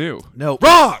something new. No.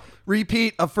 Wrong!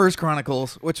 Repeat of 1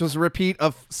 Chronicles, which was a repeat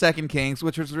of 2 Kings,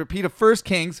 which was a repeat of 1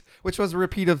 Kings, which was a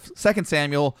repeat of 2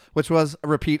 Samuel, which was a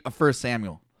repeat of 1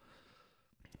 Samuel.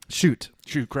 Shoot,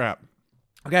 crap.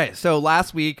 Okay, so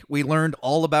last week we learned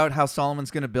all about how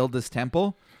Solomon's going to build this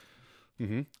temple.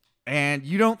 Mm-hmm. And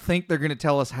you don't think they're going to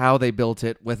tell us how they built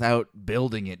it without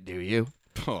building it, do you?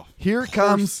 Oh, Here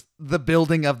comes the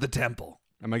building of the temple.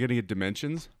 Am I going to get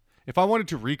dimensions? If I wanted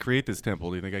to recreate this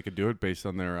temple, do you think I could do it based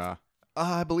on their...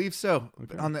 I believe so.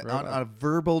 Okay, On a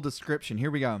verbal description. Here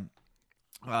we go.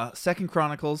 2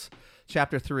 Chronicles,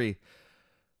 chapter 3.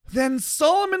 Then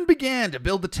Solomon began to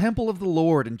build the temple of the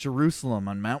Lord in Jerusalem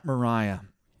on Mount Moriah,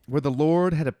 where the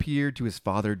Lord had appeared to his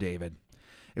father David.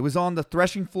 It was on the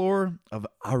threshing floor of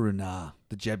Araunah,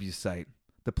 the Jebusite,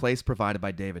 the place provided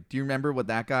by David. Do you remember what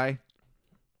that guy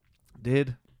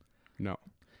did? No.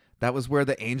 That was where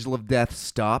the angel of death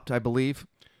stopped, I believe.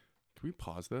 Can we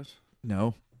pause this?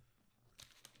 No.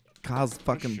 Kyle's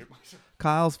fucking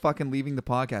leaving the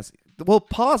podcast. Well,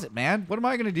 pause it, man. What am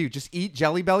I going to do? Just eat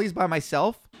Jelly Bellies by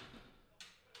myself?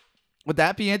 Would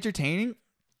that be entertaining?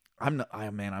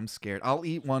 I'm scared. I'll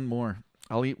eat one more.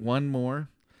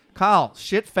 Kyle,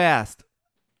 shit fast.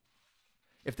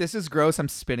 If this is gross, I'm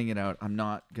spitting it out. I'm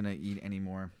not going to eat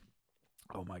anymore.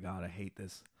 Oh my God, I hate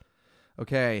this.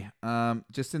 Okay,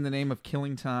 just in the name of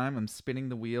killing time, I'm spinning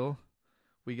the wheel.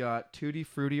 We got Tutti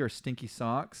Frutti or Stinky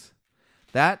Socks.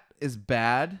 That is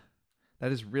bad.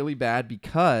 That is really bad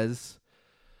because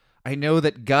I know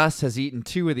that Gus has eaten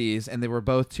 2 of these and they were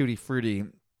both Tutti Frutti.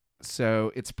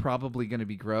 So it's probably going to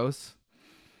be gross.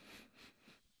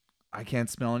 I can't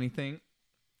smell anything.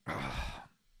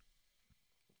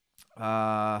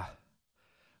 Okay,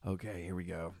 here we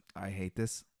go. I hate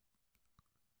this.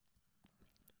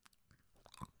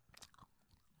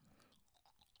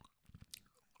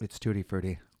 It's Tutti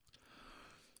Frutti.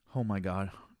 Oh my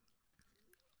God.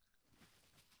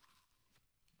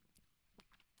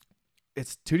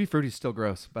 It's Tutti Frutti is still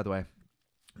gross, by the way.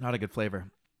 Not a good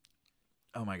flavor.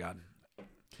 Oh my God.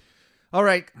 All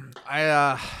right.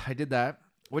 I did that.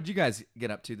 What'd you guys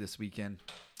get up to this weekend?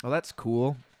 Oh, that's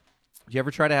cool. Do you ever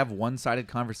try to have one-sided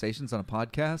conversations on a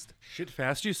podcast? Shit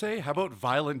fast, you say? How about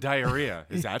violent diarrhea?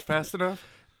 Is that fast enough?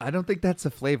 I don't think that's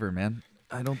a flavor, man.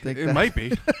 I don't think it might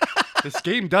be. This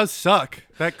game does suck.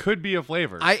 That could be a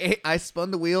flavor. I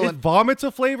spun the wheel. If vomit's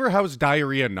a flavor, how is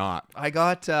diarrhea not? I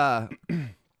got...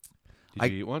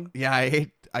 Did you eat one? Yeah,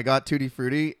 I got Tutti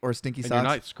Frutti or Stinky Socks. You're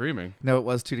not screaming. No, it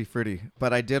was Tutti Frutti.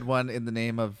 But I did one in the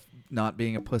name of not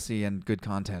being a pussy and good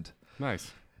content.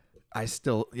 Nice.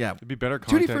 It'd be better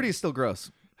content. Tutti Frutti is still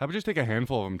gross. How about just take a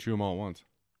handful of them, chew them all at once?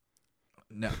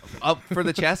 No. For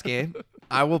the chess game,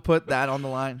 I will put that on the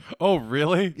line. Oh,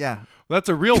 really? Yeah. That's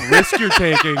a real risk you're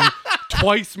taking.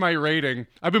 Twice my rating.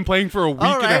 I've been playing for a week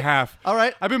and a half. All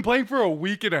right. I've been playing for a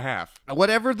week and a half.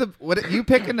 Whatever you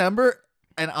pick a number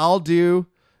and I'll do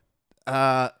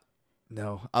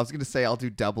no, I was going to say I'll do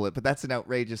double it, but that's an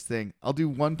outrageous thing. I'll do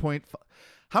 1.5.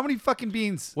 How many fucking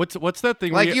beans? What's that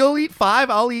thing? Like you'll eat 5,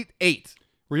 I'll eat 8.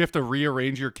 Where you have to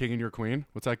rearrange your king and your queen.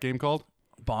 What's that game called?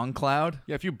 Bong Cloud?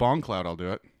 Yeah, if you Bong Cloud, I'll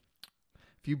do it.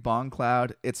 If you Bong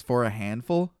Cloud, it's for a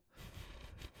handful?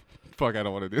 Fuck, I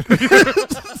don't want to do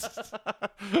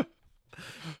that.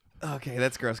 Okay,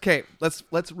 that's gross. Okay,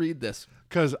 let's read this.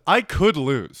 Because I could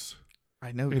lose.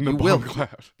 I know in you the will. Bong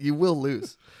Cloud. You will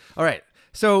lose. All right.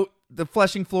 So the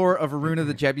threshing floor of Araunah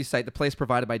the Jebusite, the place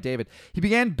provided by David. He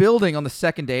began building on the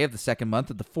 2nd day of the 2nd month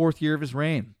of the 4th year of his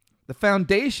reign. The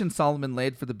foundation Solomon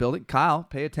laid for the building. Kyle,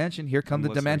 pay attention. Here come the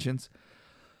dimensions.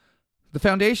 The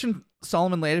foundation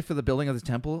Solomon laid for the building of the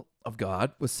temple of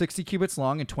God was 60 cubits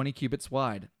long and 20 cubits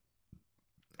wide.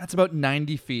 That's about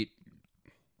 90 feet.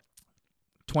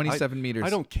 27 meters. I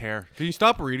don't care. Can you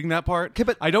stop reading that part? Okay,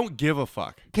 but I don't give a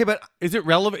fuck. Okay, but is it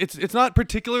relevant? It's not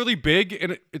particularly big,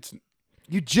 and it's.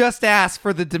 You just asked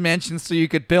for the dimensions so you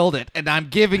could build it, and I'm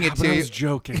giving it to you. I was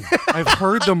joking. I've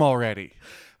heard them already.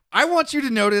 I want you to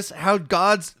notice how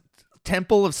God's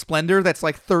temple of splendor, that's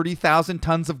like 30,000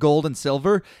 tons of gold and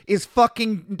silver, is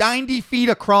fucking 90 feet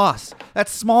across.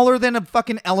 That's smaller than a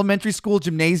fucking elementary school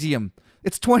gymnasium.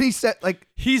 It's 27. Like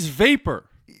he's vapor.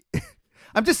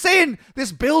 I'm just saying,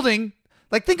 this building.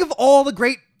 Like, think of all the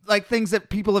great like things that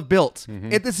people have built. Mm-hmm.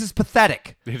 This is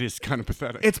pathetic. It is kind of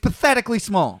pathetic. It's pathetically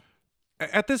small.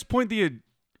 At this point, the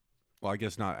Well, I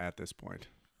guess not at this point.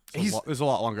 It's a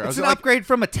lot longer. It's an upgrade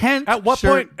from a tent. At what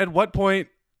point? At what point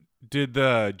did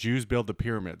the Jews build the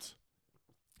pyramids?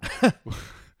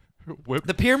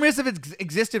 The pyramids have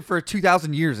existed for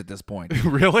 2,000 years at this point.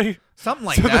 Really? Something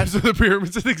like that. So the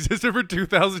pyramids have existed for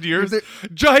 2,000 years?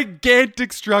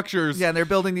 Gigantic structures. Yeah, and they're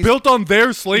building these... built on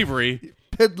their slavery.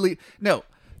 No.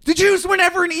 The Jews were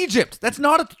never in Egypt. That's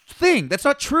not a thing. That's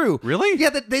not true. Really?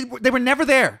 Yeah, they were never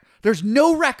there. There's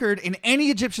no record in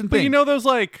any Egyptian thing. But you know those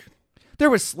like... There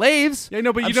were slaves. Yeah,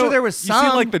 no, but I'm sure there was some. You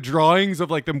see like the drawings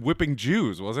of like them whipping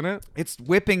Jews, wasn't it? It's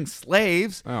whipping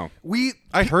slaves. Oh.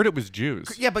 I heard it was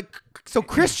Jews. Yeah, but so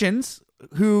Christians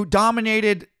who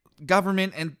dominated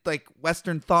government and like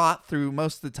Western thought through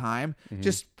most of the time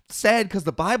just said, because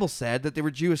the Bible said, that they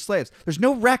were Jewish slaves. There's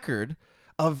no record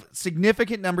of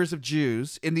significant numbers of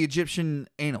Jews in the Egyptian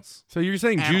annals. So you're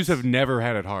saying Jews have never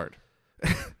had it hard?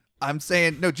 I'm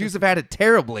saying, no, Jews have had it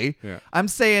terribly. Yeah. I'm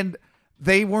saying...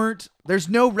 They weren't. There's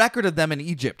no record of them in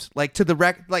Egypt. Like to the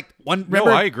remember, no,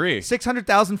 I agree.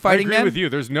 600,000 fighting men. I agree with you.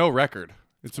 There's no record.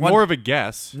 It's more of a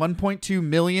guess. 1.2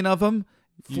 million of them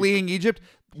fleeing Egypt.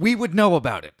 We would know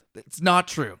about it. It's not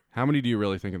true. How many do you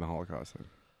really think in the Holocaust? Then?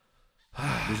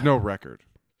 There's no record.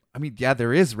 I mean, yeah,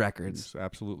 there is records. There's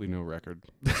absolutely no record.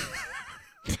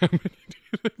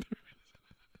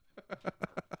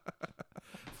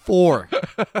 4.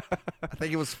 I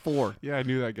think it was 4. Yeah, I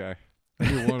knew that guy.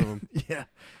 I knew one of them. Yeah,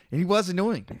 and he was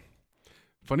annoying.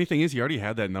 Funny thing is, he already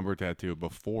had that number tattoo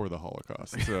before the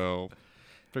Holocaust. So,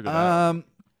 figure that out.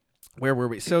 Where were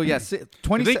we? So yeah,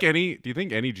 20. Do you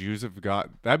think any Jews have got?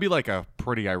 That'd be like a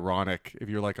pretty ironic if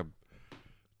you're like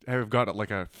have got like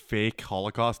a fake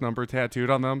Holocaust number tattooed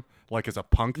on them, like as a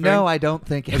punk thing. No, I don't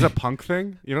think as a punk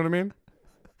thing. You know what I mean?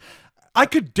 I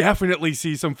could definitely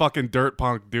see some fucking dirt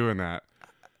punk doing that.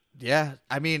 Yeah,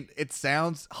 I mean, it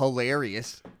sounds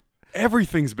hilarious.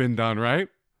 Everything's been done, right?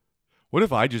 What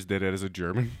if I just did it as a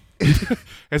German?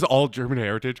 Has all German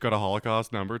heritage got a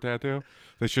Holocaust number tattoo?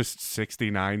 That's just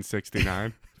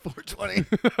 6969. 420.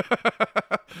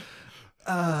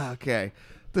 Okay.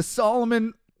 The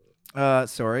Solomon,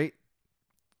 the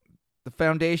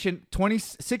foundation,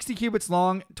 60 cubits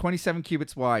long, 27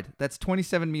 cubits wide. That's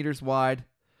 27 meters wide.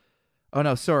 Oh,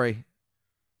 no, sorry.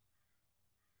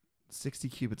 60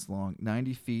 cubits long,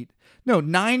 90 feet. No,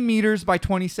 9 meters by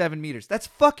 27 meters. That's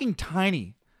fucking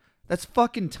tiny. That's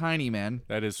fucking tiny, man.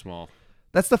 That is small.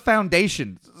 That's the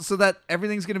foundation. So that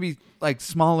everything's going to be like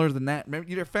smaller than that. Remember,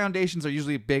 your foundations are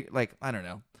usually big, like, I don't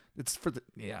know. It's for the,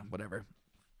 whatever.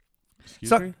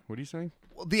 Excuse me? What are you saying?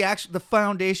 Well, the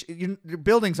foundation, your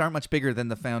buildings aren't much bigger than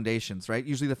the foundations, right?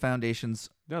 Usually the foundations.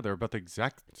 No, they're about the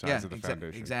exact size of the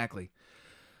foundation. Exactly.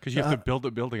 Because you have to build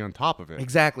a building on top of it.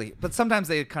 Exactly. But sometimes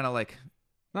they kind of like...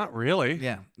 Not really.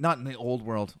 Yeah. Not in the old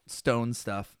world. Stone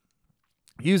stuff.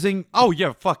 Using... Oh,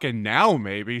 yeah. Fucking now,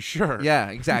 maybe. Sure.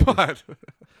 Yeah, exactly. But...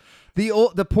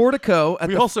 the portico...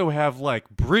 We also have, like,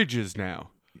 bridges now.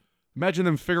 Imagine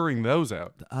them figuring those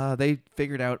out. They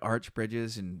figured out arch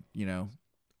bridges and,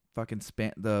 fucking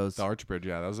span those. The arch bridge,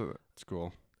 yeah. That's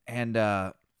cool. And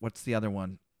what's the other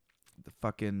one? The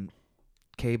fucking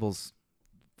cables...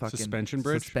 Suspension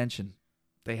bridge? Suspension.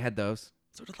 They had those.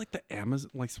 Sort of like the Amazon,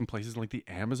 like some places like the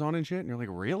Amazon and shit. And you're like,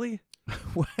 really?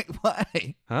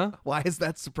 Why? Huh? Why is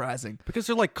that surprising? Because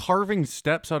they're like carving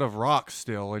steps out of rocks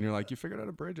still. And you're like, you figured out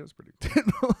a bridge? That's pretty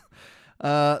cool.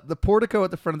 The portico at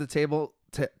the front of the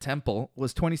temple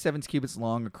was 27 cubits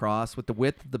long across, with the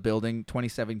width of the building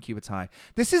 27 cubits high.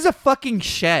 This is a fucking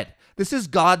shed. This is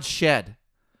God's shed.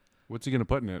 What's he going to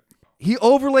put in it? He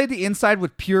overlaid the inside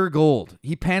with pure gold.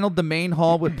 He paneled the main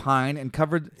hall with pine and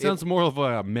covered... Sounds more of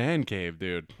a man cave,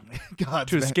 dude.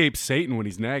 To escape Satan when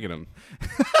he's nagging him.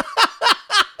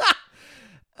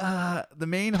 The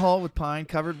main hall with pine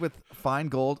covered with fine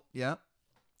gold. Yeah.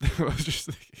 I was just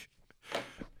thinking...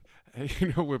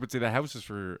 But see, the house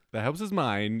is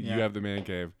mine. Yeah. You have the man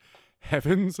cave.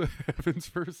 Heaven's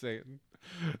for Satan.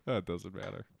 That doesn't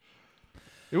matter.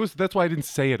 That's why I didn't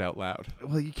say it out loud.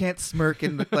 Well, you can't smirk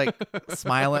and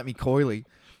smile at me coyly.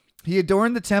 He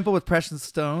adorned the temple with precious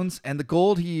stones, and the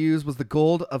gold he used was the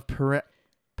gold of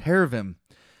Parvim.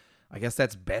 I guess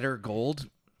that's better gold.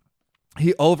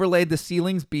 He overlaid the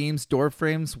ceilings, beams, door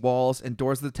frames, walls, and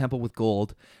doors of the temple with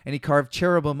gold, and he carved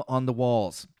cherubim on the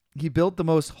walls. He built the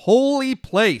most holy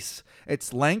place,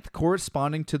 its length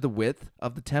corresponding to the width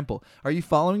of the temple. Are you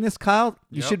following this, Kyle?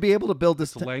 You should be able to build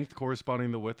this. Length corresponding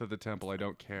to the width of the temple. I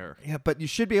don't care. Yeah, but you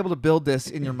should be able to build this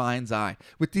in your mind's eye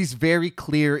with these very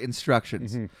clear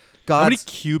instructions. Mm-hmm. How many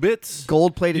cubits?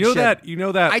 Gold-plated shed. You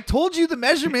know that. I told you the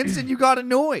measurements and you got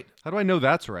annoyed. How do I know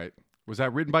that's right? Was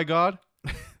that written by God?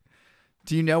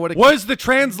 Do you know what was the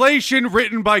translation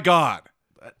written by God?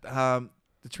 The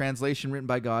translation written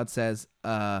by God says,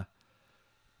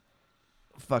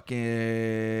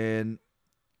 fucking,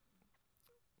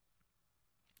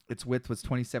 its width was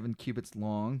 27 cubits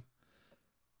long.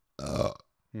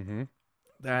 Mm-hmm.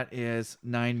 That is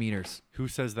 9 meters. Who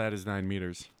says that is 9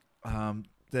 meters?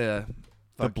 The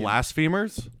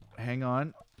blasphemers? Hang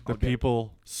on. The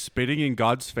people spitting in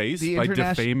God's face by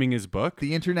defaming his book?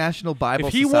 The International Bible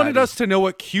Society. If he wanted us to know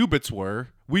what cubits were,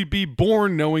 we'd be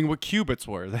born knowing what cubits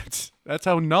were. That's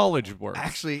how knowledge works.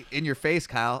 Actually, in your face,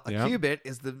 Kyle, a cubit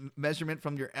is the measurement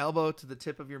from your elbow to the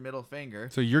tip of your middle finger.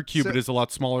 So your cubit is a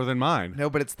lot smaller than mine. No,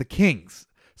 but it's the king's.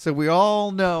 So we all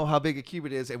know how big a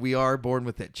cubit is, and we are born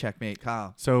with it. Checkmate,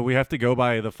 Kyle. So we have to go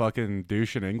by the fucking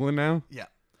douche in England now? Yeah.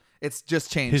 It's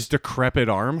just changed. His decrepit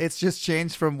arm? It's just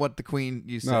changed from what the queen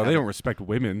used to No, have. they don't respect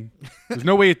women. There's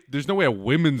no way a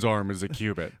woman's arm is a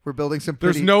cubit. We're building some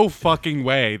There's no fucking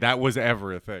way that was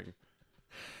ever a thing.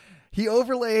 He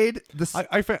overlaid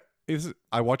the...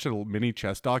 I watched a mini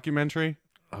chess documentary.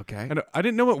 Okay. And I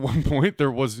didn't know at one point there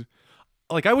was...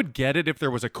 Like, I would get it if there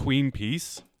was a queen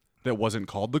piece that wasn't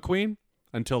called the queen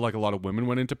until, like, a lot of women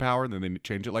went into power and then they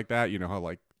change it like that. You know how,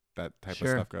 like, that type of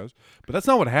stuff goes. But that's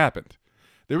not what happened.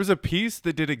 There was a piece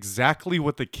that did exactly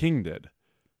what the king did.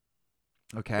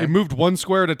 Okay. It moved one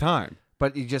square at a time.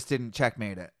 But you just didn't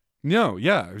checkmate it. No,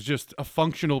 yeah. It was just a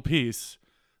functional piece.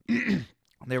 And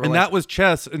that was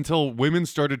chess until women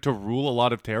started to rule a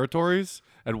lot of territories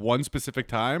at one specific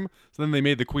time. So then they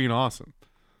made the queen awesome.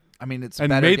 I mean, it's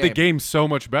and made the game so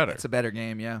much better. It's a better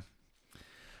game, yeah.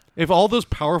 If all those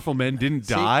powerful men didn't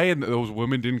die and those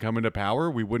women didn't come into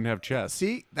power, we wouldn't have chess.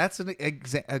 See, that's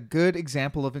a good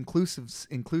example of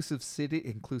inclusivity.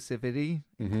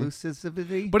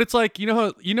 But it's like, you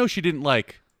know she didn't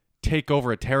like take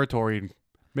over a territory and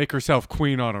make herself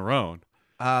queen on her own.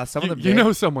 Some of them you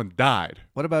know someone died.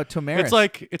 What about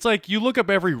Tomaris? It's like you look up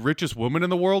every richest woman in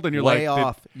the world and you're way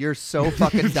off. You're so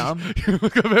fucking dumb. you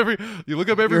look up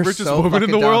every richest woman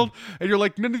in the world and you're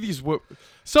like, none of these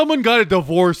someone got a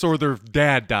divorce or their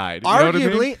dad died. You know what I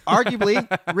mean?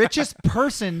 Arguably, richest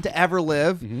person to ever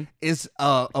live is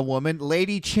a woman,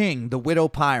 Lady Ching, the widow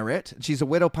pirate. She's a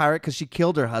widow pirate because she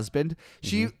killed her husband.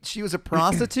 She was a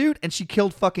prostitute and she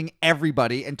killed fucking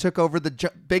everybody and took over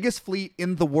the biggest fleet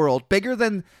in the world, bigger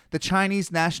than the Chinese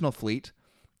national fleet,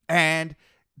 and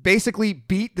basically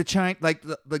beat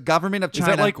the government of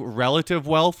China. Is that like relative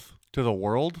wealth to the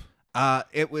world?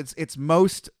 It's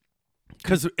most.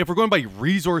 Because if we're going by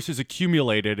resources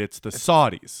accumulated, it's the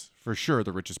Saudis, for sure,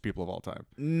 the richest people of all time.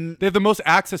 They have the most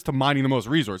access to mining the most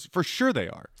resources. For sure they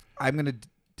are. I'm going to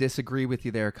disagree with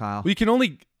you there, Kyle. You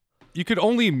could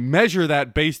only measure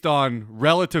that based on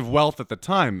relative wealth at the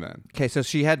time then. Okay, so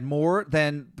she had more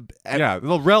than...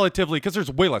 well, relatively, because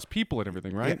there's way less people and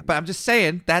everything, right? Yeah, but I'm just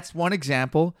saying, that's one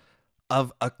example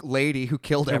of a lady who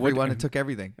killed everyone and took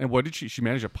everything. And what did she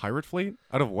manage a pirate fleet?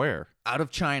 Out of where? Out of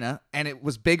China, and it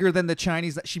was bigger than the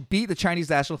Chinese. She beat the Chinese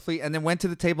national fleet and then went to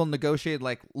the table and negotiated,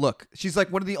 like, look, she's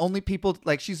like one of the only people,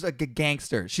 like, she's like a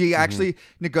gangster. She actually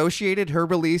negotiated her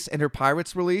release and her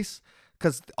pirates' release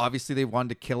because obviously they wanted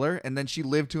to kill her, and then she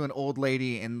lived to an old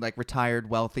lady and like retired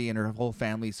wealthy, and her whole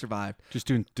family survived. Just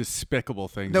doing despicable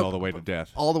things all the way to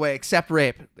death. All the way, except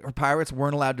rape. Her pirates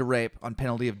weren't allowed to rape on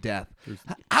penalty of death.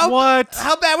 What?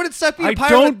 How bad would it suck being a pirate?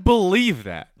 I don't believe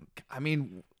that. I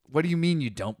mean, what do you mean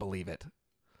you don't believe it?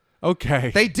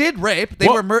 Okay. They did rape. They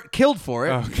were killed for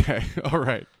it. Okay. All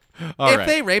right. If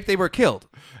they raped, they were killed.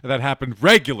 That happened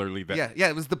regularly then. Yeah,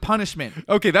 it was the punishment.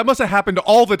 Okay, that must have happened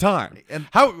all the time. And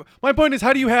my point is,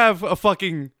 how do you have a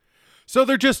fucking... So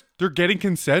they're getting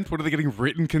consent? What are they getting,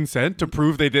 written consent to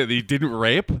prove they didn't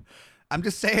rape? I'm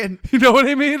just saying. You know what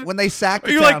I mean? When they sacked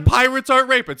the You're town, like, pirates aren't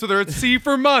raping, so they're at sea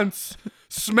for months,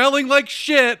 smelling like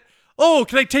shit. Oh,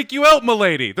 can I take you out,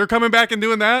 milady? They're coming back and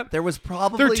doing that? There was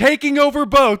probably... They're taking over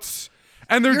boats,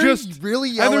 and they're just...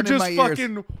 really yelling in my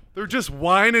ears. They're just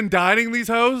wine and dining these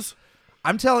hoes?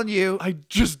 I'm telling you. I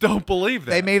just don't believe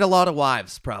that. They made a lot of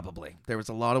wives, probably. There was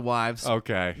a lot of wives.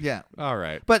 Okay. Yeah. All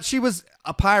right. But she was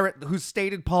a pirate whose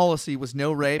stated policy was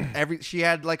no rape. She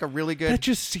had like a really good... That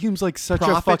just seems like such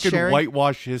a fucking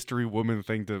whitewash history woman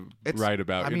thing to write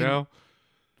about, you know?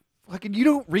 Fucking, you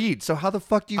don't read, so how the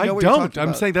fuck do you know what you're talking about?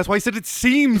 I'm saying that's why I said it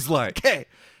seems like. Okay.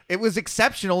 It was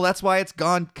exceptional. That's why it's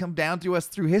come down to us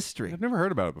through history. I've never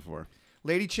heard about it before.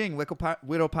 Lady Ching,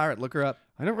 Widow Pirate. Look her up.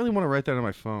 I don't really want to write that on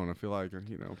my phone. I feel like,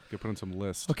 get put on some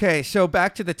list. Okay, so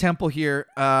back to the temple here.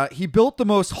 He built the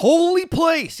most holy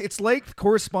place. Its length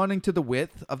corresponding to the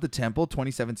width of the temple,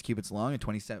 27 cubits long and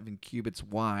 27 cubits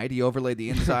wide. He overlaid the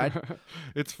inside.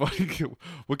 It's funny.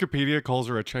 Wikipedia calls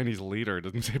her a Chinese leader. It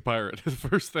doesn't say pirate. The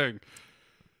first thing.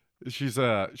 She's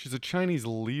a Chinese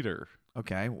leader.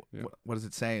 Okay, Yeah. What does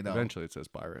it say, though? Eventually it says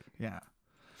pirate. Yeah.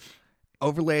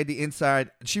 Overlaid the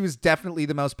inside. She was definitely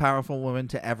the most powerful woman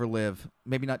to ever live.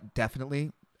 Maybe not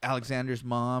definitely. Alexander's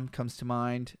mom comes to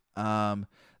mind.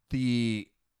 The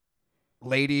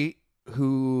lady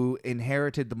who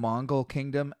inherited the Mongol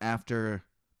kingdom after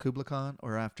Kublai Khan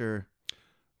or after...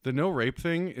 The no rape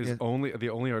thing is the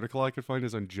only article I could find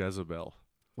is on Jezebel.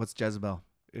 What's Jezebel?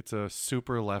 It's a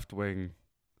super left-wing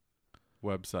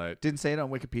website. Didn't say it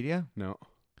on Wikipedia? No.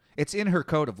 It's in her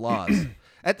code of laws.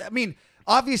 I mean...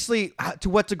 Obviously,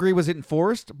 to what degree was it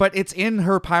enforced? But it's in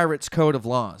her pirate's code of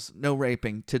laws. No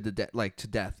raping to the to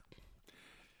death.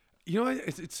 You know,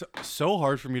 it's so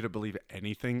hard for me to believe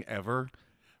anything ever.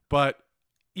 But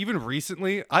even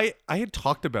recently, I had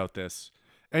talked about this,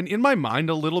 and in my mind,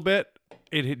 a little bit,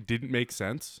 it didn't make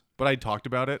sense. But I talked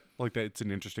about it like that. It's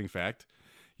an interesting fact.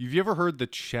 Have you ever heard the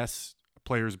chess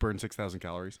players burn 6,000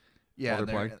 calories? Yeah, while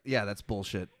they're playing? Yeah, that's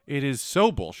bullshit. It is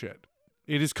so bullshit.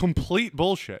 It is complete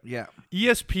bullshit. Yeah.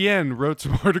 ESPN wrote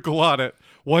some article on it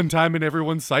one time, and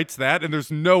everyone cites that, and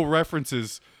there's no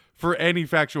references for any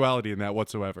factuality in that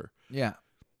whatsoever. Yeah.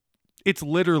 It's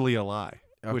literally a lie,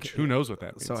 Okay. which who knows what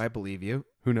that means. So I believe you.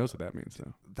 Who knows what that means,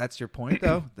 though? That's your point,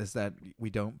 though? Is that we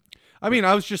don't... I mean,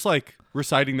 I was just like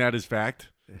reciting that as fact.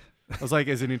 I was like,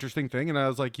 as an interesting thing, and I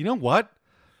was like, you know what?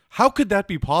 How could that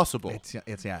be possible?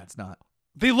 It's not.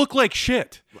 They look like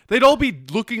shit. They'd all be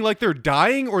looking like they're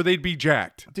dying, or they'd be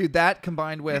jacked. Dude, that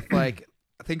combined with, like,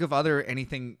 think of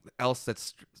anything else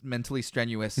that's mentally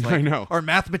strenuous. Like, I know. Or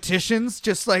mathematicians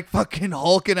just, like, fucking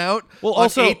hulking out. Well, on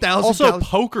also 8,000 calories.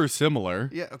 poker similar.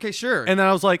 Yeah, okay, sure. And then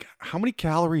I was like, how many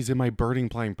calories am I burning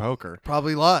playing poker?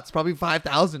 Probably lots. Probably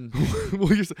 5,000.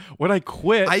 When I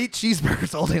quit... I eat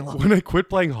cheeseburgers all day long. When I quit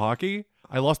playing hockey,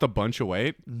 I lost a bunch of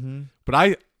weight. Mm-hmm.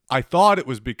 But I thought it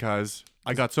was because...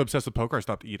 I got so obsessed with poker, I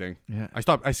stopped eating. Yeah.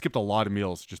 I skipped a lot of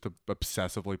meals just to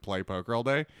obsessively play poker all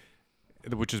day,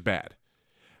 which is bad.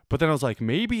 But then I was like,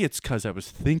 maybe it's because I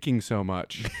was thinking so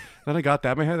much. Then I got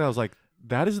that in my head, and I was like,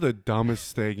 that is the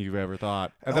dumbest thing you've ever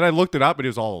thought. And then I looked it up, and it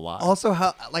was all a lie. Also,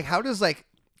 how does, like,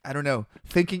 I don't know,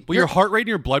 thinking... Well, your heart rate and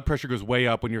your blood pressure goes way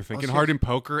up when you're thinking hard in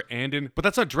poker but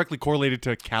that's not directly correlated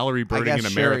to calorie burning in a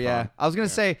marathon. Yeah. I was going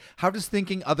to say, how does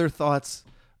thinking other thoughts,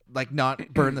 like,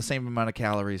 not burn the same amount of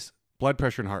calories? Blood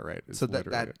pressure and heart rate. So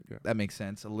that makes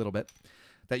sense a little bit.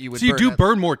 That you would. So you do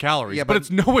burn more calories, yeah, but it's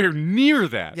nowhere near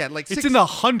that. Yeah, like it's in the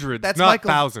hundreds, that's not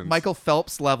thousands. Michael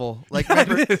Phelps level. Like,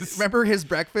 remember his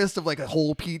breakfast of like a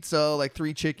whole pizza, like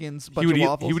 3 chickens, bunch of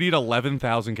waffles. He would eat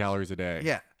 11,000 calories a day.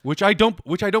 Yeah, which I don't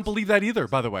believe that either.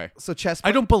 By the way, so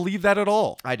I don't believe that at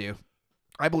all. I do.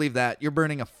 I believe that you're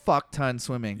burning a fuck ton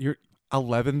swimming. You're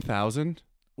 11,000.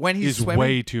 When he's swimming,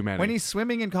 way too many. When he's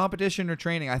swimming in competition or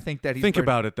training, I think that he's... Think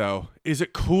about it, though. Is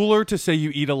it cooler to say you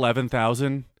eat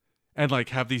 11,000 and, like,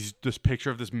 have this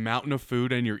picture of this mountain of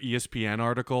food in your ESPN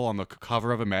article on the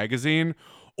cover of a magazine,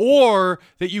 or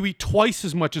that you eat twice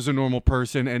as much as a normal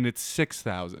person and it's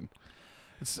 6,000?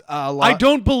 I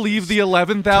don't believe the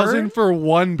 11,000 for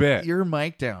one bit. Your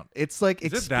mic down. It's like...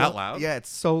 Is it that loud? Yeah, it's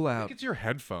so loud. I think it's your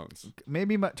headphones.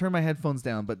 Maybe turn my headphones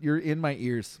down, but you're in my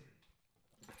ears.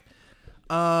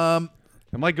 Am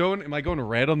I going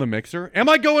red on the mixer? Am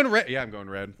I going red? Yeah, I'm going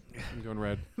red.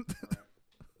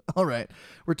 All right.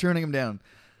 We're turning them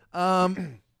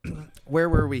down. Where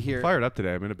were we here? Fired up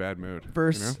today. I'm in a bad mood.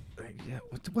 Verse. Yeah.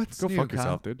 What's Go new, fuck Kyle?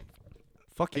 yourself, dude.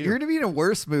 Fuck you. You're going to be in a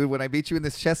worse mood when I beat you in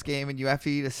this chess game and you have to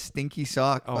eat a stinky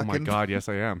sock. Oh my God. Yes,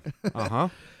 I am.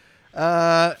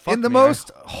 In the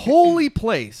most holy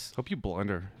place. Hope you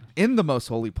blunder. In the most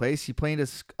holy place, he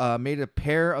made a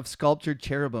pair of sculptured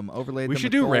cherubim, overlaid. We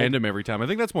should do random every time. I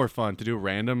think that's more fun to do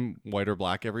random white or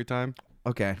black every time.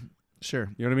 Okay,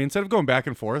 sure. You know what I mean? Instead of going back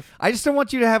and forth. I just don't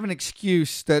want you to have an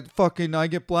excuse that fucking I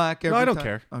get black every time. No, I don't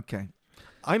care. Okay.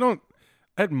 I don't.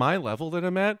 At my level that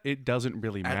I'm at, it doesn't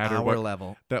really matter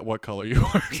what color you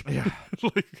are. Yeah.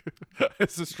 Like,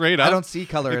 it's a straight up. I don't see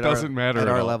color. It doesn't matter at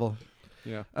our all. level.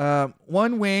 Yeah.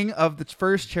 One wing of the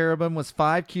first cherubim was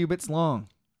 5 cubits long.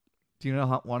 Do you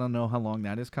want to know how long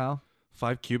that is, Kyle?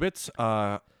 5 cubits?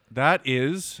 That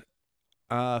is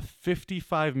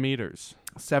 55 meters.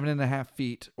 7.5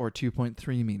 feet or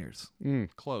 2.3 meters.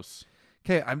 Close.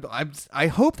 Okay, I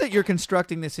hope that you're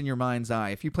constructing this in your mind's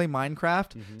eye. If you play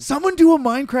Minecraft, someone do a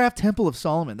Minecraft Temple of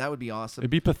Solomon. That would be awesome.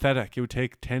 It'd be pathetic. It would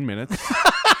take 10 minutes.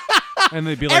 And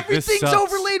they'd be like, everything's this sucks.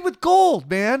 overlaid with gold,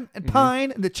 man, and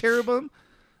pine and the cherubim.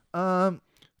 I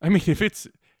mean, if it's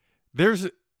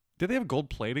did they have gold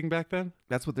plating back then?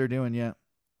 That's what they're doing. Yeah.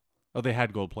 Oh, they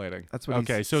had gold plating. That's what.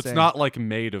 Okay, so saying. it's not like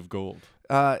made of gold.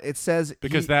 It says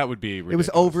because that would be ridiculous. It was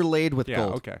overlaid with gold.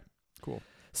 gold. Okay, cool.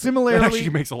 Similarly, that actually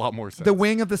makes a lot more sense. The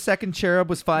wing of the second cherub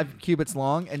was 5 cubits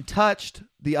long and touched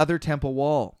the other temple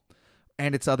wall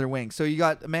and its other wing. So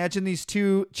imagine these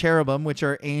 2 cherubim, which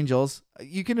are angels.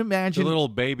 You can imagine the little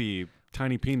baby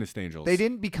tiny penis angels. They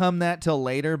didn't become that till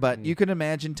later, but you can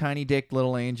imagine tiny dick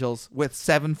little angels with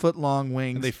 7-foot long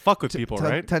wings. And they fuck with people,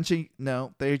 right?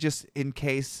 No, they're just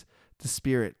encase the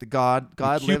spirit. God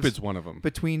Cupid's lives one of them.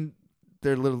 Between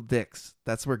their little dicks.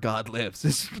 That's where God lives.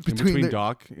 In between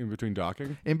docking?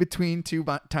 In between 2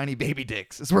 tiny baby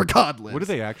dicks is where God lives. What do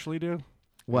they actually do?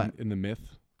 What? In the myth?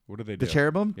 What do they do? The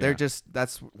cherubim? Yeah.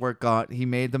 That's where God, he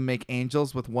made them make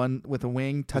angels with a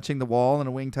wing touching the wall and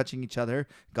a wing touching each other.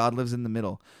 God lives in the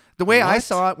middle. The way I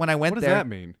saw it when I went there. What does that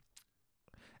mean?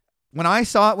 When I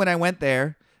saw it when I went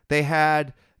there, they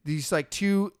had these like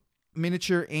 2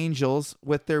 miniature angels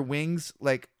with their wings,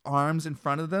 like arms in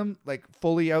front of them, like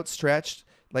fully outstretched,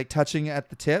 like touching at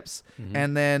the tips.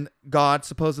 And then God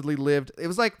supposedly lived. It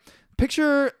was like,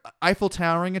 picture Eiffel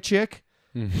Towering a chick.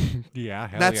 Yeah,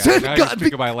 hell that's yeah. it. Now you're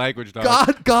speaking my language,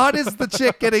 dog. God is the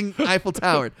chick getting Eiffel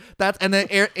Towered. And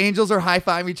the angels are high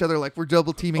fiving each other like we're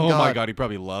double teaming God. Oh my God, he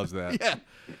probably loves that.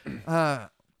 Yeah.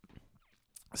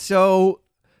 So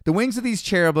the wings of these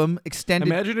cherubim extended.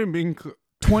 Imagine him being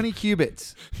 20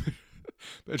 cubits.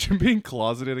 Imagine being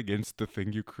closeted against the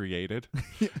thing you created,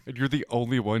 and you're the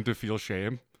only one to feel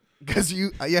shame because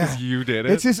you did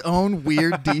it. It's his own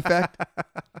weird defect.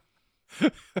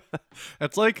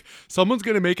 That's like someone's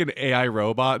gonna make an AI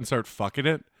robot and start fucking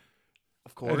it,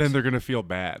 of course, and then they're gonna feel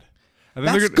bad. And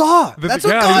then that's God. That's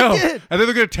what God did. And then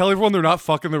they're gonna tell everyone they're not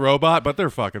fucking the robot, but they're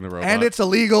fucking the robot. And it's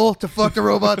illegal to fuck the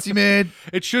robots you made.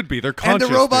 It should be. They're conscious.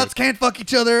 And the robots can't fuck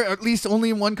each other, or at least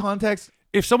only in one context.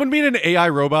 If someone made an AI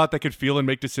robot that could feel and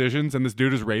make decisions, and this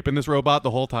dude is raping this robot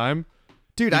the whole time,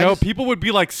 dude, people would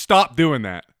be like, "Stop doing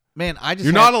that." Man,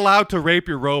 you're not allowed to rape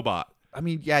your robot. I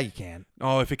mean, yeah, you can.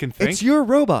 Oh, if it can think, it's your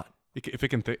robot. If it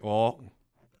can think, well,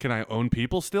 can I own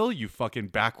people still? You fucking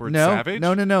backward savage.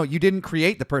 No. You didn't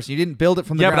create the person. You didn't build it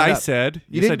from the ground up. Yeah, but I said,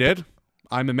 yes, I did.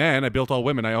 I'm a man. I built all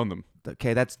women. I own them.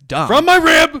 Okay, that's dumb. From my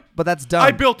rib. But that's dumb.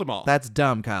 I built them all. That's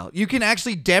dumb, Kyle. You can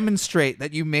actually demonstrate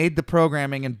that you made the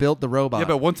programming and built the robot. Yeah,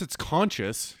 but once it's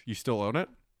conscious, you still own it.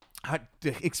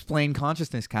 Explain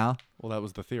consciousness, Kyle. Well, that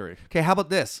was the theory. Okay, how about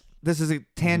this? This is a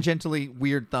tangentially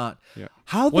weird thought. Yeah.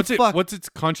 How the fuck? Once it's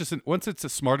conscious, once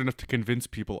it's smart enough to convince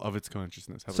people of its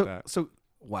consciousness. How about that?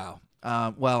 Wow.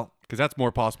 Well, because that's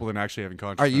more possible than actually having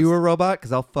consciousness. Are you a robot?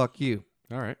 Because I'll fuck you.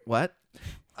 All right. What?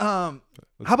 How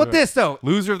about this though?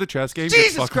 Loser of the chess game.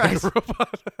 Jesus Christ! Like a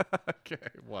robot. Okay,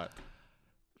 what?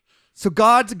 So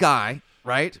God's a guy,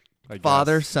 right?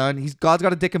 Father, guess. son. God's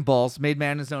got a dick and balls. Made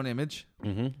man in his own image.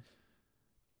 Mm-hmm.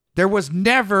 There was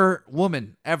never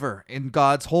woman ever in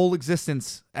God's whole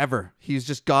existence ever. He's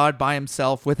just God by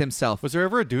himself with himself. Was there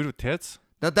ever a dude with tits?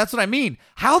 That's what I mean.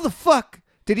 How the fuck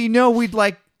did he know we'd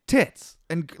like tits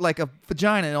and like a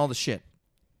vagina and all the shit?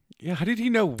 Yeah, how did he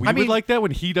know we would like that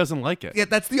when he doesn't like it? Yeah,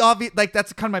 that's the obvious. Like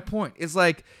that's kind of my point. Is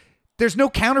like there's no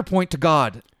counterpoint to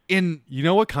God in. You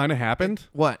know what kind of happened?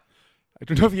 What? I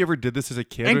don't know if you ever did this as a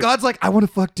kid. And God's like, I want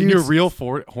to fuck dudes. In your real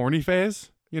horny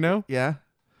phase, you know? Yeah.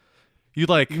 You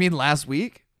mean last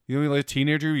week? You know, like a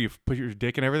teenager, you put your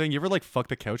dick and everything. You ever like fuck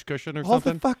the couch cushion or all something?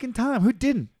 All the fucking time. Who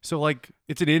didn't? So like,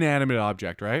 it's an inanimate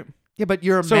object, right? Yeah, but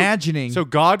you're imagining. So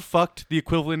God fucked the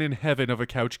equivalent in heaven of a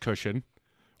couch cushion,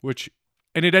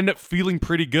 and it ended up feeling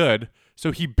pretty good.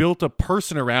 So he built a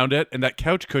person around it, and that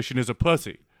couch cushion is a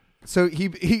pussy. So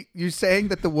you're saying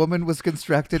that the woman was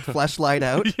constructed fleshlight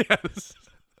out? Yes.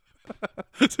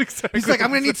 That's exactly. He's like, I'm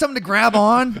gonna need something to grab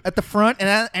on at the front and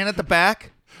at the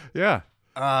back. Yeah.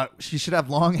 She should have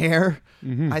long hair.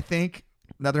 Mm-hmm. I think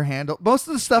another handle. Most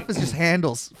of the stuff is just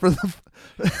handles for the.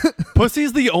 Pussy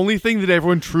is the only thing that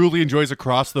everyone truly enjoys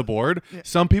across the board. Yeah.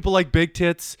 Some people like big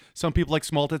tits. Some people like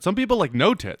small tits. Some people like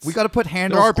no tits. We got to put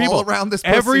handles all around this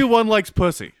pussy. Everyone likes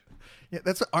pussy. Yeah,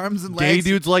 that's what arms and legs. Gay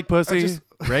dudes like pussy.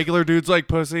 Regular dudes like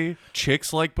pussy.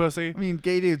 Chicks like pussy. I mean,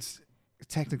 gay dudes,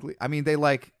 technically. I mean, they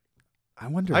like. I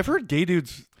wonder. I've heard gay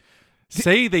dudes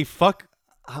say they fuck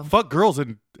girls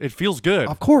and it feels good.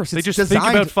 Of course, they just think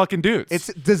about fucking dudes.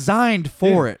 It's designed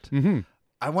for it. Mm-hmm.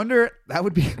 I wonder. That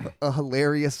would be a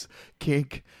hilarious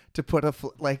kink to put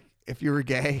if you were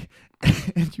gay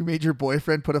and you made your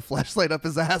boyfriend put a flashlight up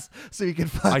his ass so you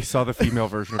could fuck. I saw the female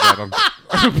version of that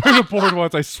on a porn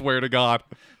once. I swear to God.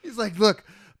 He's like, look,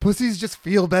 pussies just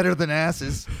feel better than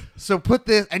asses. So put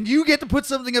this, and you get to put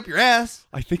something up your ass.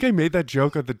 I think I made that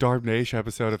joke on the Darmnation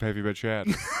episode of Heavy Met Chad.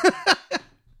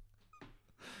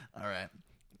 All right.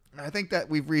 I think that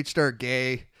we've reached our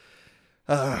gay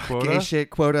shit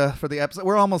quota for the episode.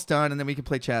 We're almost done, and then we can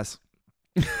play chess.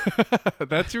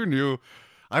 That's your new...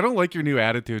 I don't like your new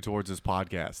attitude towards this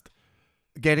podcast.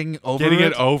 Getting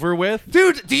it over with?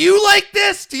 Dude, do you like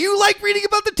this? Do you like reading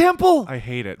about the temple? I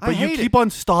hate it. But you keep on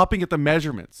stopping at the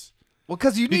measurements. Well,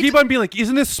 because you keep on being like,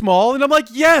 isn't this small? And I'm like,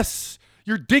 yes,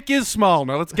 your dick is small.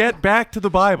 Now let's get back to the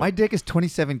Bible. My dick is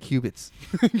 27 cubits.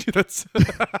 It's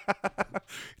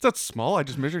not small. I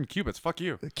just measured in cubits. Fuck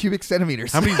you. Cubic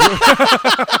centimeters. How many?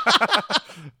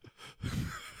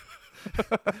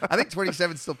 I think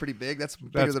 27 is still pretty big. That's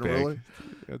bigger than a ruler.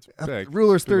 That's big.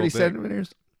 Ruler's 30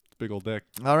 centimeters. Big old dick.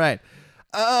 All right.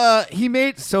 He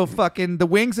made the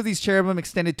wings of these cherubim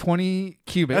extended 20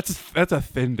 cubits. That's a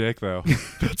thin dick though.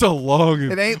 That's a long.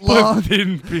 It ain't long.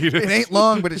 Thin penis. It ain't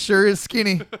long, but it sure is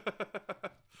skinny.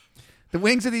 The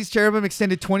wings of these cherubim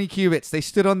extended 20 cubits. They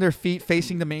stood on their feet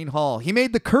facing the main hall. He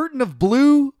made the curtain of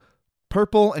blue,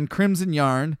 purple, and crimson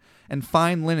yarn and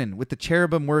fine linen with the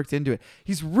cherubim worked into it.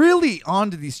 He's really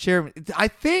onto these cherubim. I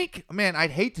think, man,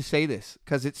 I'd hate to say this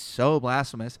because it's so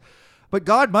blasphemous, but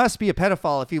God must be a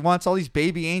pedophile if he wants all these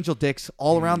baby angel dicks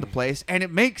all around the place. And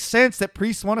it makes sense that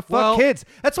priests want to fuck kids.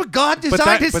 That's what God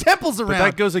designed his temples around. But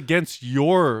that goes against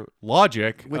your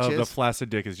logic Which of is? The flaccid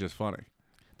dick is just funny.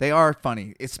 They are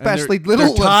funny, especially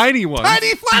they're tiny ones.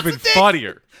 Tiny flaccid even dicks.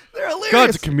 funnier. They're hilarious.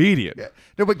 God's a comedian. Yeah.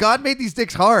 No, but God made these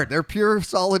dicks hard. They're pure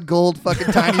solid gold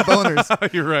fucking tiny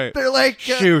boners. You're right. They're like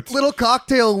little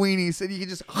cocktail weenies, and you can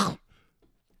just... All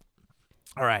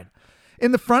right.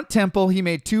 In the front temple, he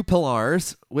made 2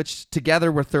 pillars, which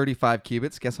together were 35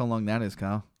 cubits. Guess how long that is,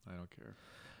 Kyle? I don't care.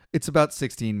 It's about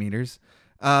 16 meters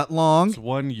long. It's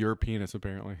one your penis,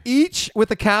 apparently. Each with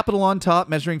a capital on top,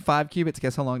 measuring 5 cubits.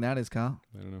 Guess how long that is, Kyle?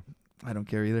 I don't know. I don't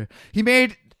care either. He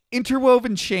made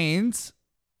interwoven chains,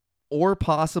 or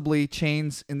possibly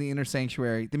chains in the inner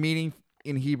sanctuary. The meaning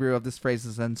in Hebrew of this phrase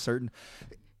is uncertain.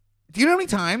 Do you know how many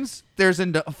times there's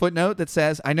a footnote that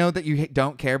says, I know that you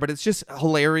don't care, but it's just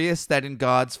hilarious that in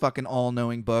God's fucking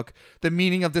all-knowing book, the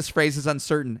meaning of this phrase is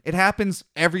uncertain. It happens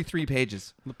every 3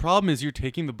 pages. The problem is you're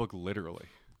taking the book literally.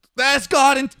 That's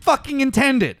God fucking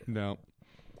intended. No.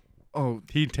 Oh,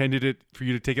 he intended it for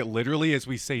you to take it literally as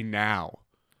we say now.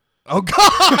 Oh,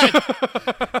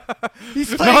 God.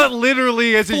 He's not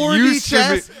literally as it used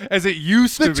chess, to be. As it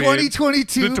used to be. The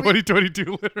 2022. The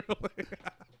 2022 literally.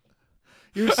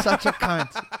 You're such a cunt.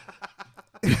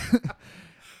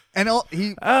 And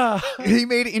he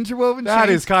made interwoven That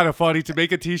chains. is kind of funny to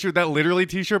make a t-shirt, that literally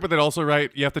t-shirt, but then also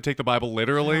write, you have to take the Bible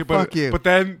literally. But, fuck you. But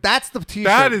then... That's the t-shirt.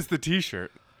 That is the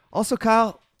t-shirt. Also,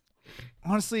 Kyle,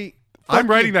 honestly... I'm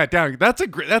writing that down. That's a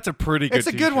pretty good It's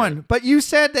a good one. But you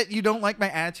said that you don't like my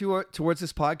attitude towards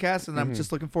this podcast, and I'm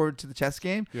just looking forward to the chess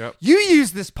game. Yep. You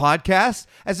use this podcast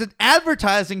as an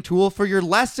advertising tool for your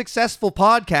less successful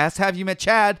podcast, Have You Met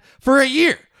Chad, for a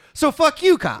year. So fuck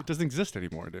you, Kyle. It doesn't exist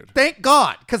anymore, dude. Thank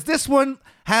God, because this one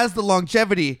has the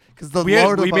longevity. Because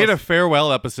we made a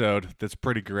farewell episode that's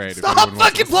pretty great. Stop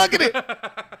fucking plugging it.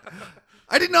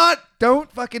 I did not. Don't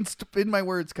fucking spin my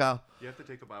words, Kyle. You have to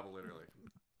take the Bible literally.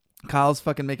 Kyle's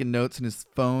fucking making notes in his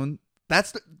phone.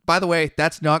 By the way,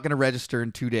 that's not going to register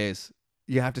in 2 days.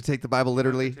 You have to take the Bible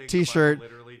literally. T-shirt.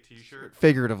 Literally, t-shirt.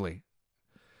 Figuratively.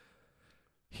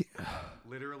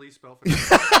 Literally spell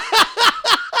figuratively.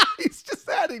 He's just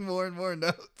adding more and more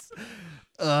notes.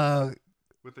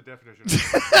 With the definition.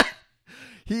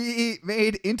 He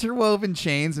made interwoven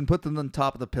chains and put them on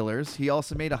top of the pillars. He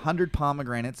also made 100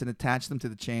 pomegranates and attached them to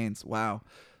the chains. Wow.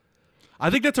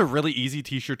 I think that's a really easy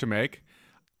t-shirt to make.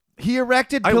 He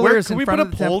erected pillars in front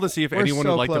of the temple. Can we put a poll to see if anyone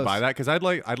would like to buy that? Because I'd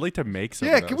like to make some.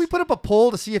 Yeah, can we put up a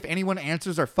poll to see if anyone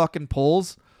answers our fucking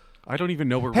polls? I don't even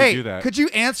know where we do that. Could you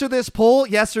answer this poll?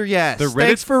 Yes or yes?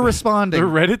 Thanks for responding. The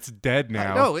Reddit's dead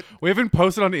now. No, we haven't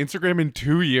posted on Instagram in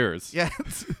 2 years. Yeah.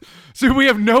 So we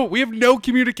have no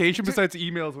communication besides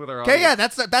emails with our audience. Okay, yeah,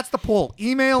 that's the poll.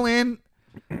 Email in.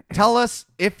 Tell us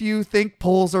if you think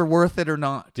polls are worth it or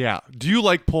not. Yeah. Do you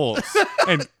like polls?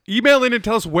 And email in and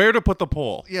tell us where to put the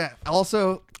poll. Yeah.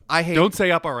 Also, I hate... Don't say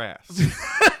up our ass.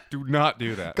 Do not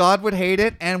do that. God would hate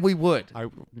it, and we would.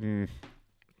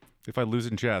 If I lose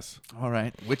in chess. All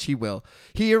right, which he will.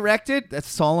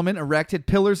 Solomon erected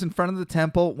pillars in front of the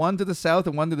temple, one to the south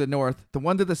and one to the north. The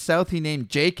one to the south he named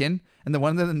Jachin, and the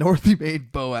one to the north he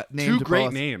made Boaz. Two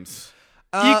great names.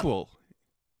 Equal.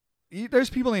 There's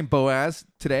people named Boaz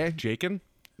today. Jakin?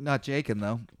 Not Jakin,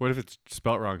 though. What if it's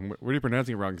spelt wrong? What are you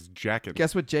pronouncing it wrong? It's Jackin.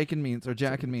 Guess what Jakin means, or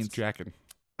Jackin means? It's Jackin.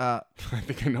 I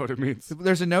think I know what it means.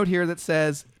 There's a note here that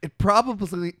says it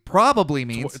probably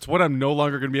means... It's what I'm no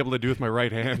longer going to be able to do with my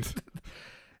right hand.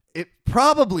 It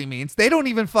probably means... They don't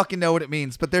even fucking know what it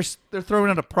means, but they're throwing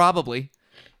out a probably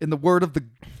in the word of the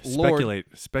Lord.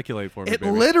 Speculate for me, It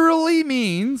baby. literally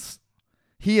means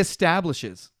he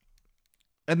establishes.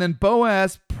 And then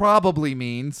Boaz probably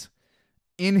means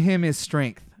in him is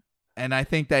strength. And I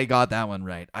think they got that one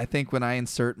right. I think when I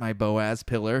insert my Boaz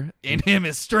pillar, in him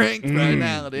is strength right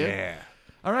now, dude. Yeah.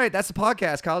 All right, that's the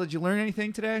podcast. Kyle, did you learn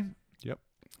anything today? Yep.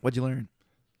 What'd you learn?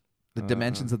 The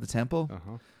dimensions of the temple?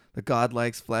 Uh-huh. The God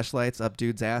likes fleshlights up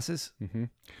dudes' asses? Mm-hmm.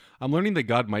 I'm learning that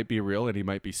God might be real and he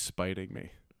might be spiting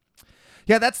me.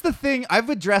 Yeah, that's the thing.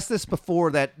 I've addressed this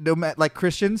before, that no matter, like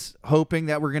Christians hoping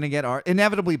that we're going to get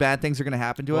inevitably bad things are going to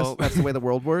happen to us. That's the way the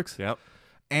world works. Yep.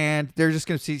 And they're just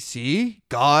going to see,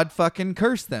 God fucking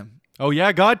cursed them. Oh,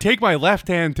 yeah, God, take my left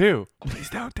hand, too. Please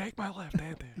don't take my left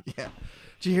hand. Yeah.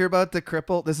 Did you hear about the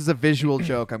cripple? This is a visual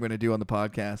joke I'm going to do on the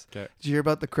podcast. Okay. Did you hear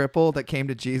about the cripple that came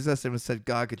to Jesus and said,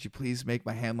 God, could you please make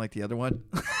my hand like the other one?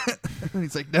 And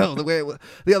he's like, no, the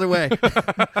other way.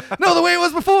 No, the way it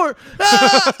was before.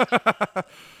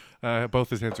 Ah! Both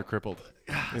his hands are crippled.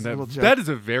 And joke. that is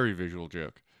a very visual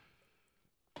joke.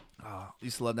 Oh, I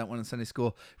used to love that one in Sunday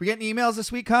school. We getting emails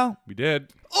this week, Kyle? We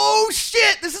did. Oh,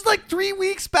 shit. This is like 3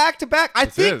 weeks back to back. I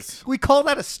think we call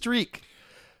that a streak.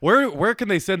 Where can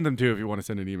they send them to if you want to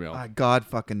send an email? God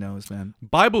fucking knows, man.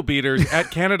 BibleBeaters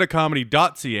at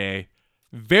CanadaComedy.ca.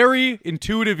 Very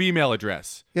intuitive email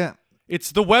address. Yeah.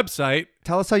 It's the website.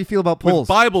 Tell us how you feel about polls.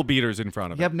 With Bible Beaters in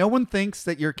front of it. Yeah, no one thinks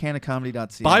that you're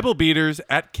CanadaComedy.ca. BibleBeaters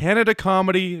at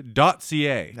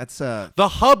CanadaComedy.ca. That's the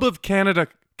hub of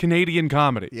Canadian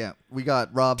comedy. Yeah, we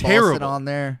got Rob Paulson on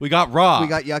there. We got Rob. We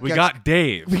got Yuck. We got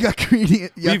Dave. We got comedian.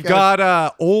 We've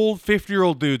got old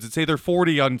 50-year-old dudes that say they're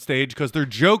 40 on stage because their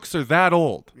jokes are that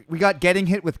old. We got Getting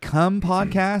Hit with Cum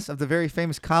podcast of the very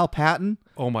famous Kyle Patton.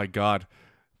 Oh my God,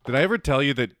 did I ever tell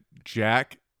you that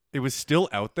Jack? It was still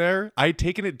out there. I had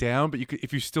taken it down, but you could,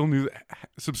 if you still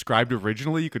subscribed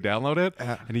originally, you could download it.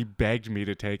 And he begged me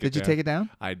to take it down. Did you take it down?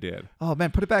 I did. Oh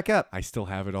man, put it back up. I still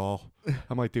have it all.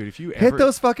 I'm like, dude, if you hit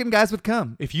those fucking guys with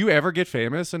cum. If you ever get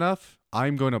famous enough,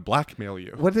 I'm going to blackmail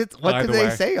you. What did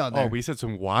they say on there? Oh, we said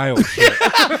some wild shit.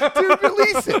 Dude,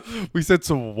 release it. We said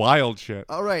some wild shit.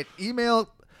 All right, email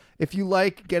if you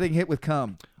like getting hit with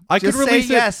cum. I could release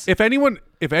it. Yes. If anyone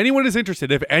is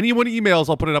interested, if anyone emails,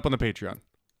 I'll put it up on the Patreon.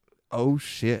 Oh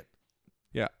shit.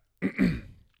 Yeah.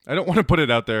 I don't want to put it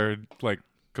out there and like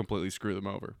completely screw them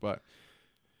over, but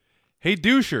hey,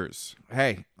 douchers.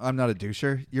 Hey, I'm not a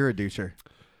doucher. You're a doucher.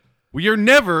 We are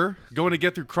never going to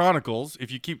get through Chronicles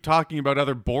if you keep talking about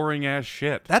other boring ass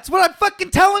shit. That's what I'm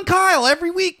fucking telling Kyle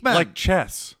every week, man. Like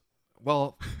chess.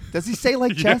 Well, does he say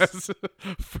like chess?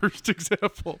 Yes. First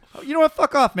example. Oh, you know what?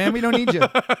 Fuck off, man. We don't need you.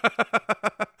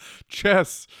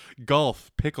 Chess,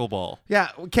 golf, pickleball. Yeah,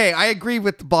 okay. I agree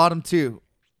with the bottom two.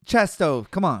 Chess, though.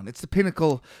 Come on. It's the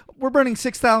pinnacle. We're burning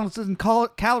 6,000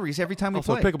 calories every time we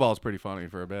also, play. Pickleball is pretty funny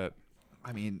for a bit.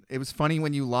 I mean, it was funny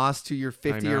when you lost to your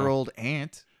 50-year-old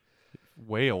aunt.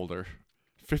 Way older.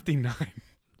 59.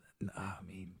 I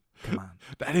mean, come on.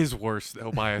 That is worse,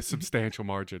 though, by a substantial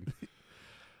margin.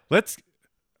 Let's,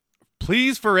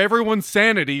 please, for everyone's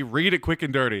sanity, read it quick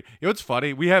and dirty. You know what's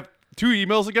funny? We have 2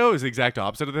 emails ago is the exact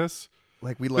opposite of this.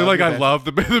 Like we love. They're like, I love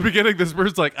the beginning. This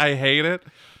person's like, I hate it,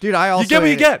 dude. I also you get what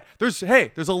you get. There's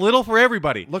a little for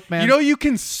everybody. Look, man, you know you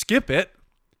can skip it.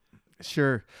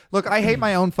 Sure. Look, I hate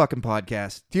my own fucking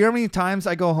podcast. Do you know how many times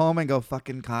I go home and go,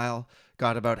 fucking Kyle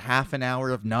got about half an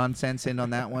hour of nonsense in on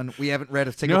that one. We haven't read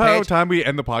a single page. You know how time we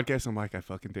end the podcast, I'm like, I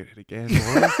fucking did it again.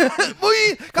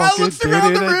 Kyle looks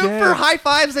around the room for high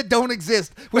fives that don't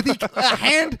exist with a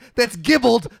hand that's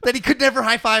gibbled that he could never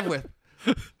high five with.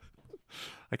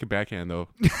 I can backhand though,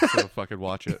 so fucking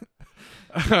watch it.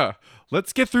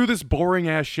 Let's get through this boring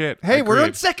ass shit. Hey, we're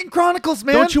on Second Chronicles,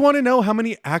 man. Don't you want to know how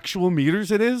many actual meters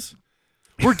it is?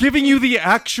 We're giving you the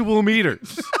actual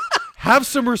meters. Have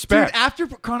some respect. Dude, after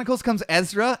Chronicles comes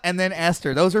Ezra and then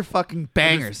Esther. Those are fucking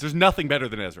bangers. There's nothing better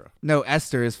than Ezra. No,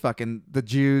 Esther is fucking the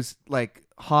Jews, like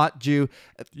hot Jew.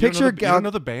 You don't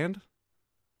know the band?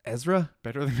 Ezra?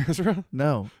 Better than Ezra?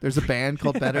 No. There's a band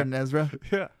called Better Than Ezra.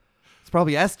 Yeah. It's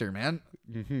probably Esther, man.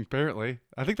 Mm-hmm, apparently.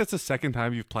 I think that's the second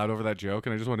time you've plowed over that joke,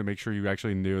 and I just wanted to make sure you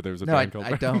actually knew there was a band called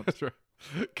I don't. Ezra.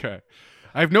 Okay.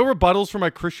 I have no rebuttals for my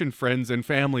Christian friends and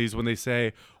families when they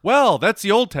say, well, that's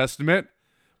the Old Testament.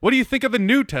 What do you think of the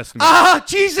New Testament?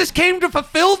 Jesus came to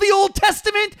fulfill the Old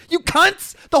Testament? You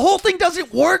cunts! The whole thing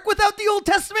doesn't work without the Old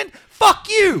Testament? Fuck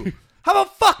you! How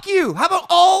about fuck you? How about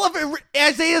all of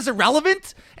Isaiah's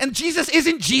irrelevant? And Jesus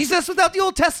isn't Jesus without the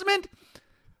Old Testament?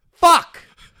 Fuck!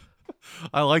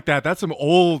 I like that. That's some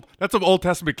Old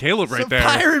Testament Caleb right there.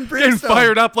 Fire and brimstone. Getting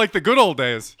fired up like the good old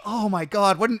days. Oh my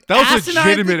God! That was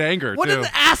legitimate anger. What an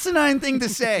asinine thing to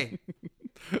say.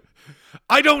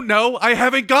 I don't know. I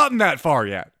haven't gotten that far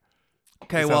yet.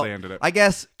 Okay, That's well, how they ended it. I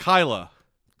guess Kyla.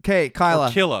 Okay, Kyla.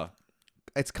 Or Killa.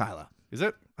 It's Kyla. Is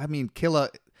it? I mean, Killa.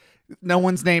 No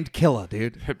one's named Killa,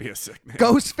 dude. It'd be a sick name.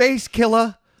 Ghostface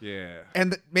Killa. Yeah.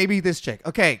 And maybe this chick.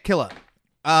 Okay, Killa.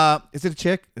 Is it a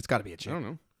chick? It's got to be a chick. I don't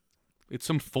know. It's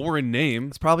some foreign name.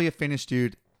 It's probably a Finnish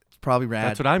dude. It's probably rad.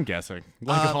 That's what I'm guessing.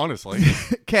 Like, honestly.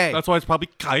 Okay. That's why it's probably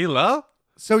Kyla.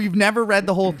 So you've never read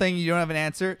the whole thing. You don't have an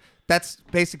answer. That's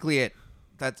basically it.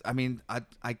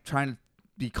 I trying to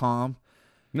be calm.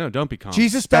 No, don't be calm.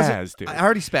 Jesus doesn't. Dude. I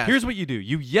already spazzed. Here's what you do.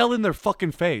 You yell in their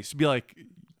fucking face. Be like,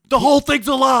 the whole thing's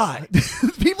a lie.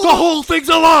 The whole thing's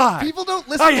a lie. People don't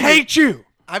listen I hate you.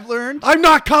 I've learned. I'm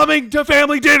not coming to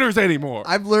family dinners anymore.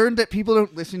 I've learned that people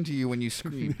don't listen to you when you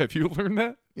scream. Have you learned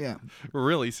that? Yeah.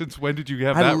 Really? Since when did you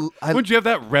have that? When did you have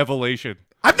that revelation?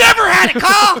 I've never had it,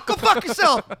 Kyle. Go fuck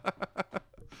yourself.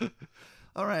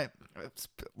 All right.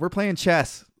 We're playing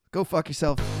chess. Go fuck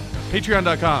yourself.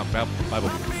 Patreon.com.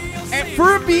 Bible. And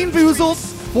for a bean boozled.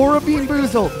 For a bean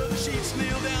boozled.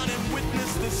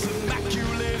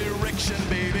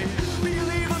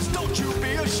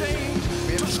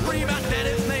 Scream out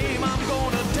daddy's name. I'm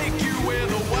gonna take you where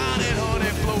the wine and honey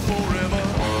flow forever.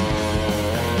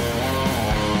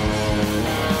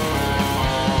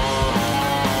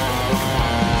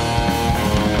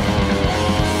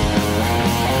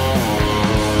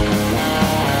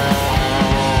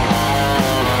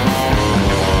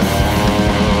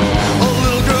 All the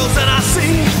little girls that I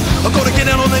see are gonna get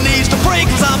down on their knees to pray,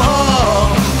 'cause I'm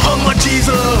hung like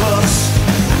Jesus.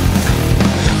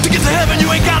 To get to heaven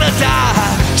you ain't gotta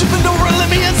die. Just bend over and let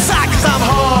me inside, 'cause I'm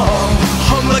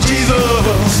hung like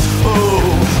Jesus.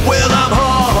 Oh, well I'm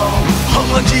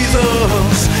hung like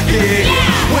Jesus. Yeah.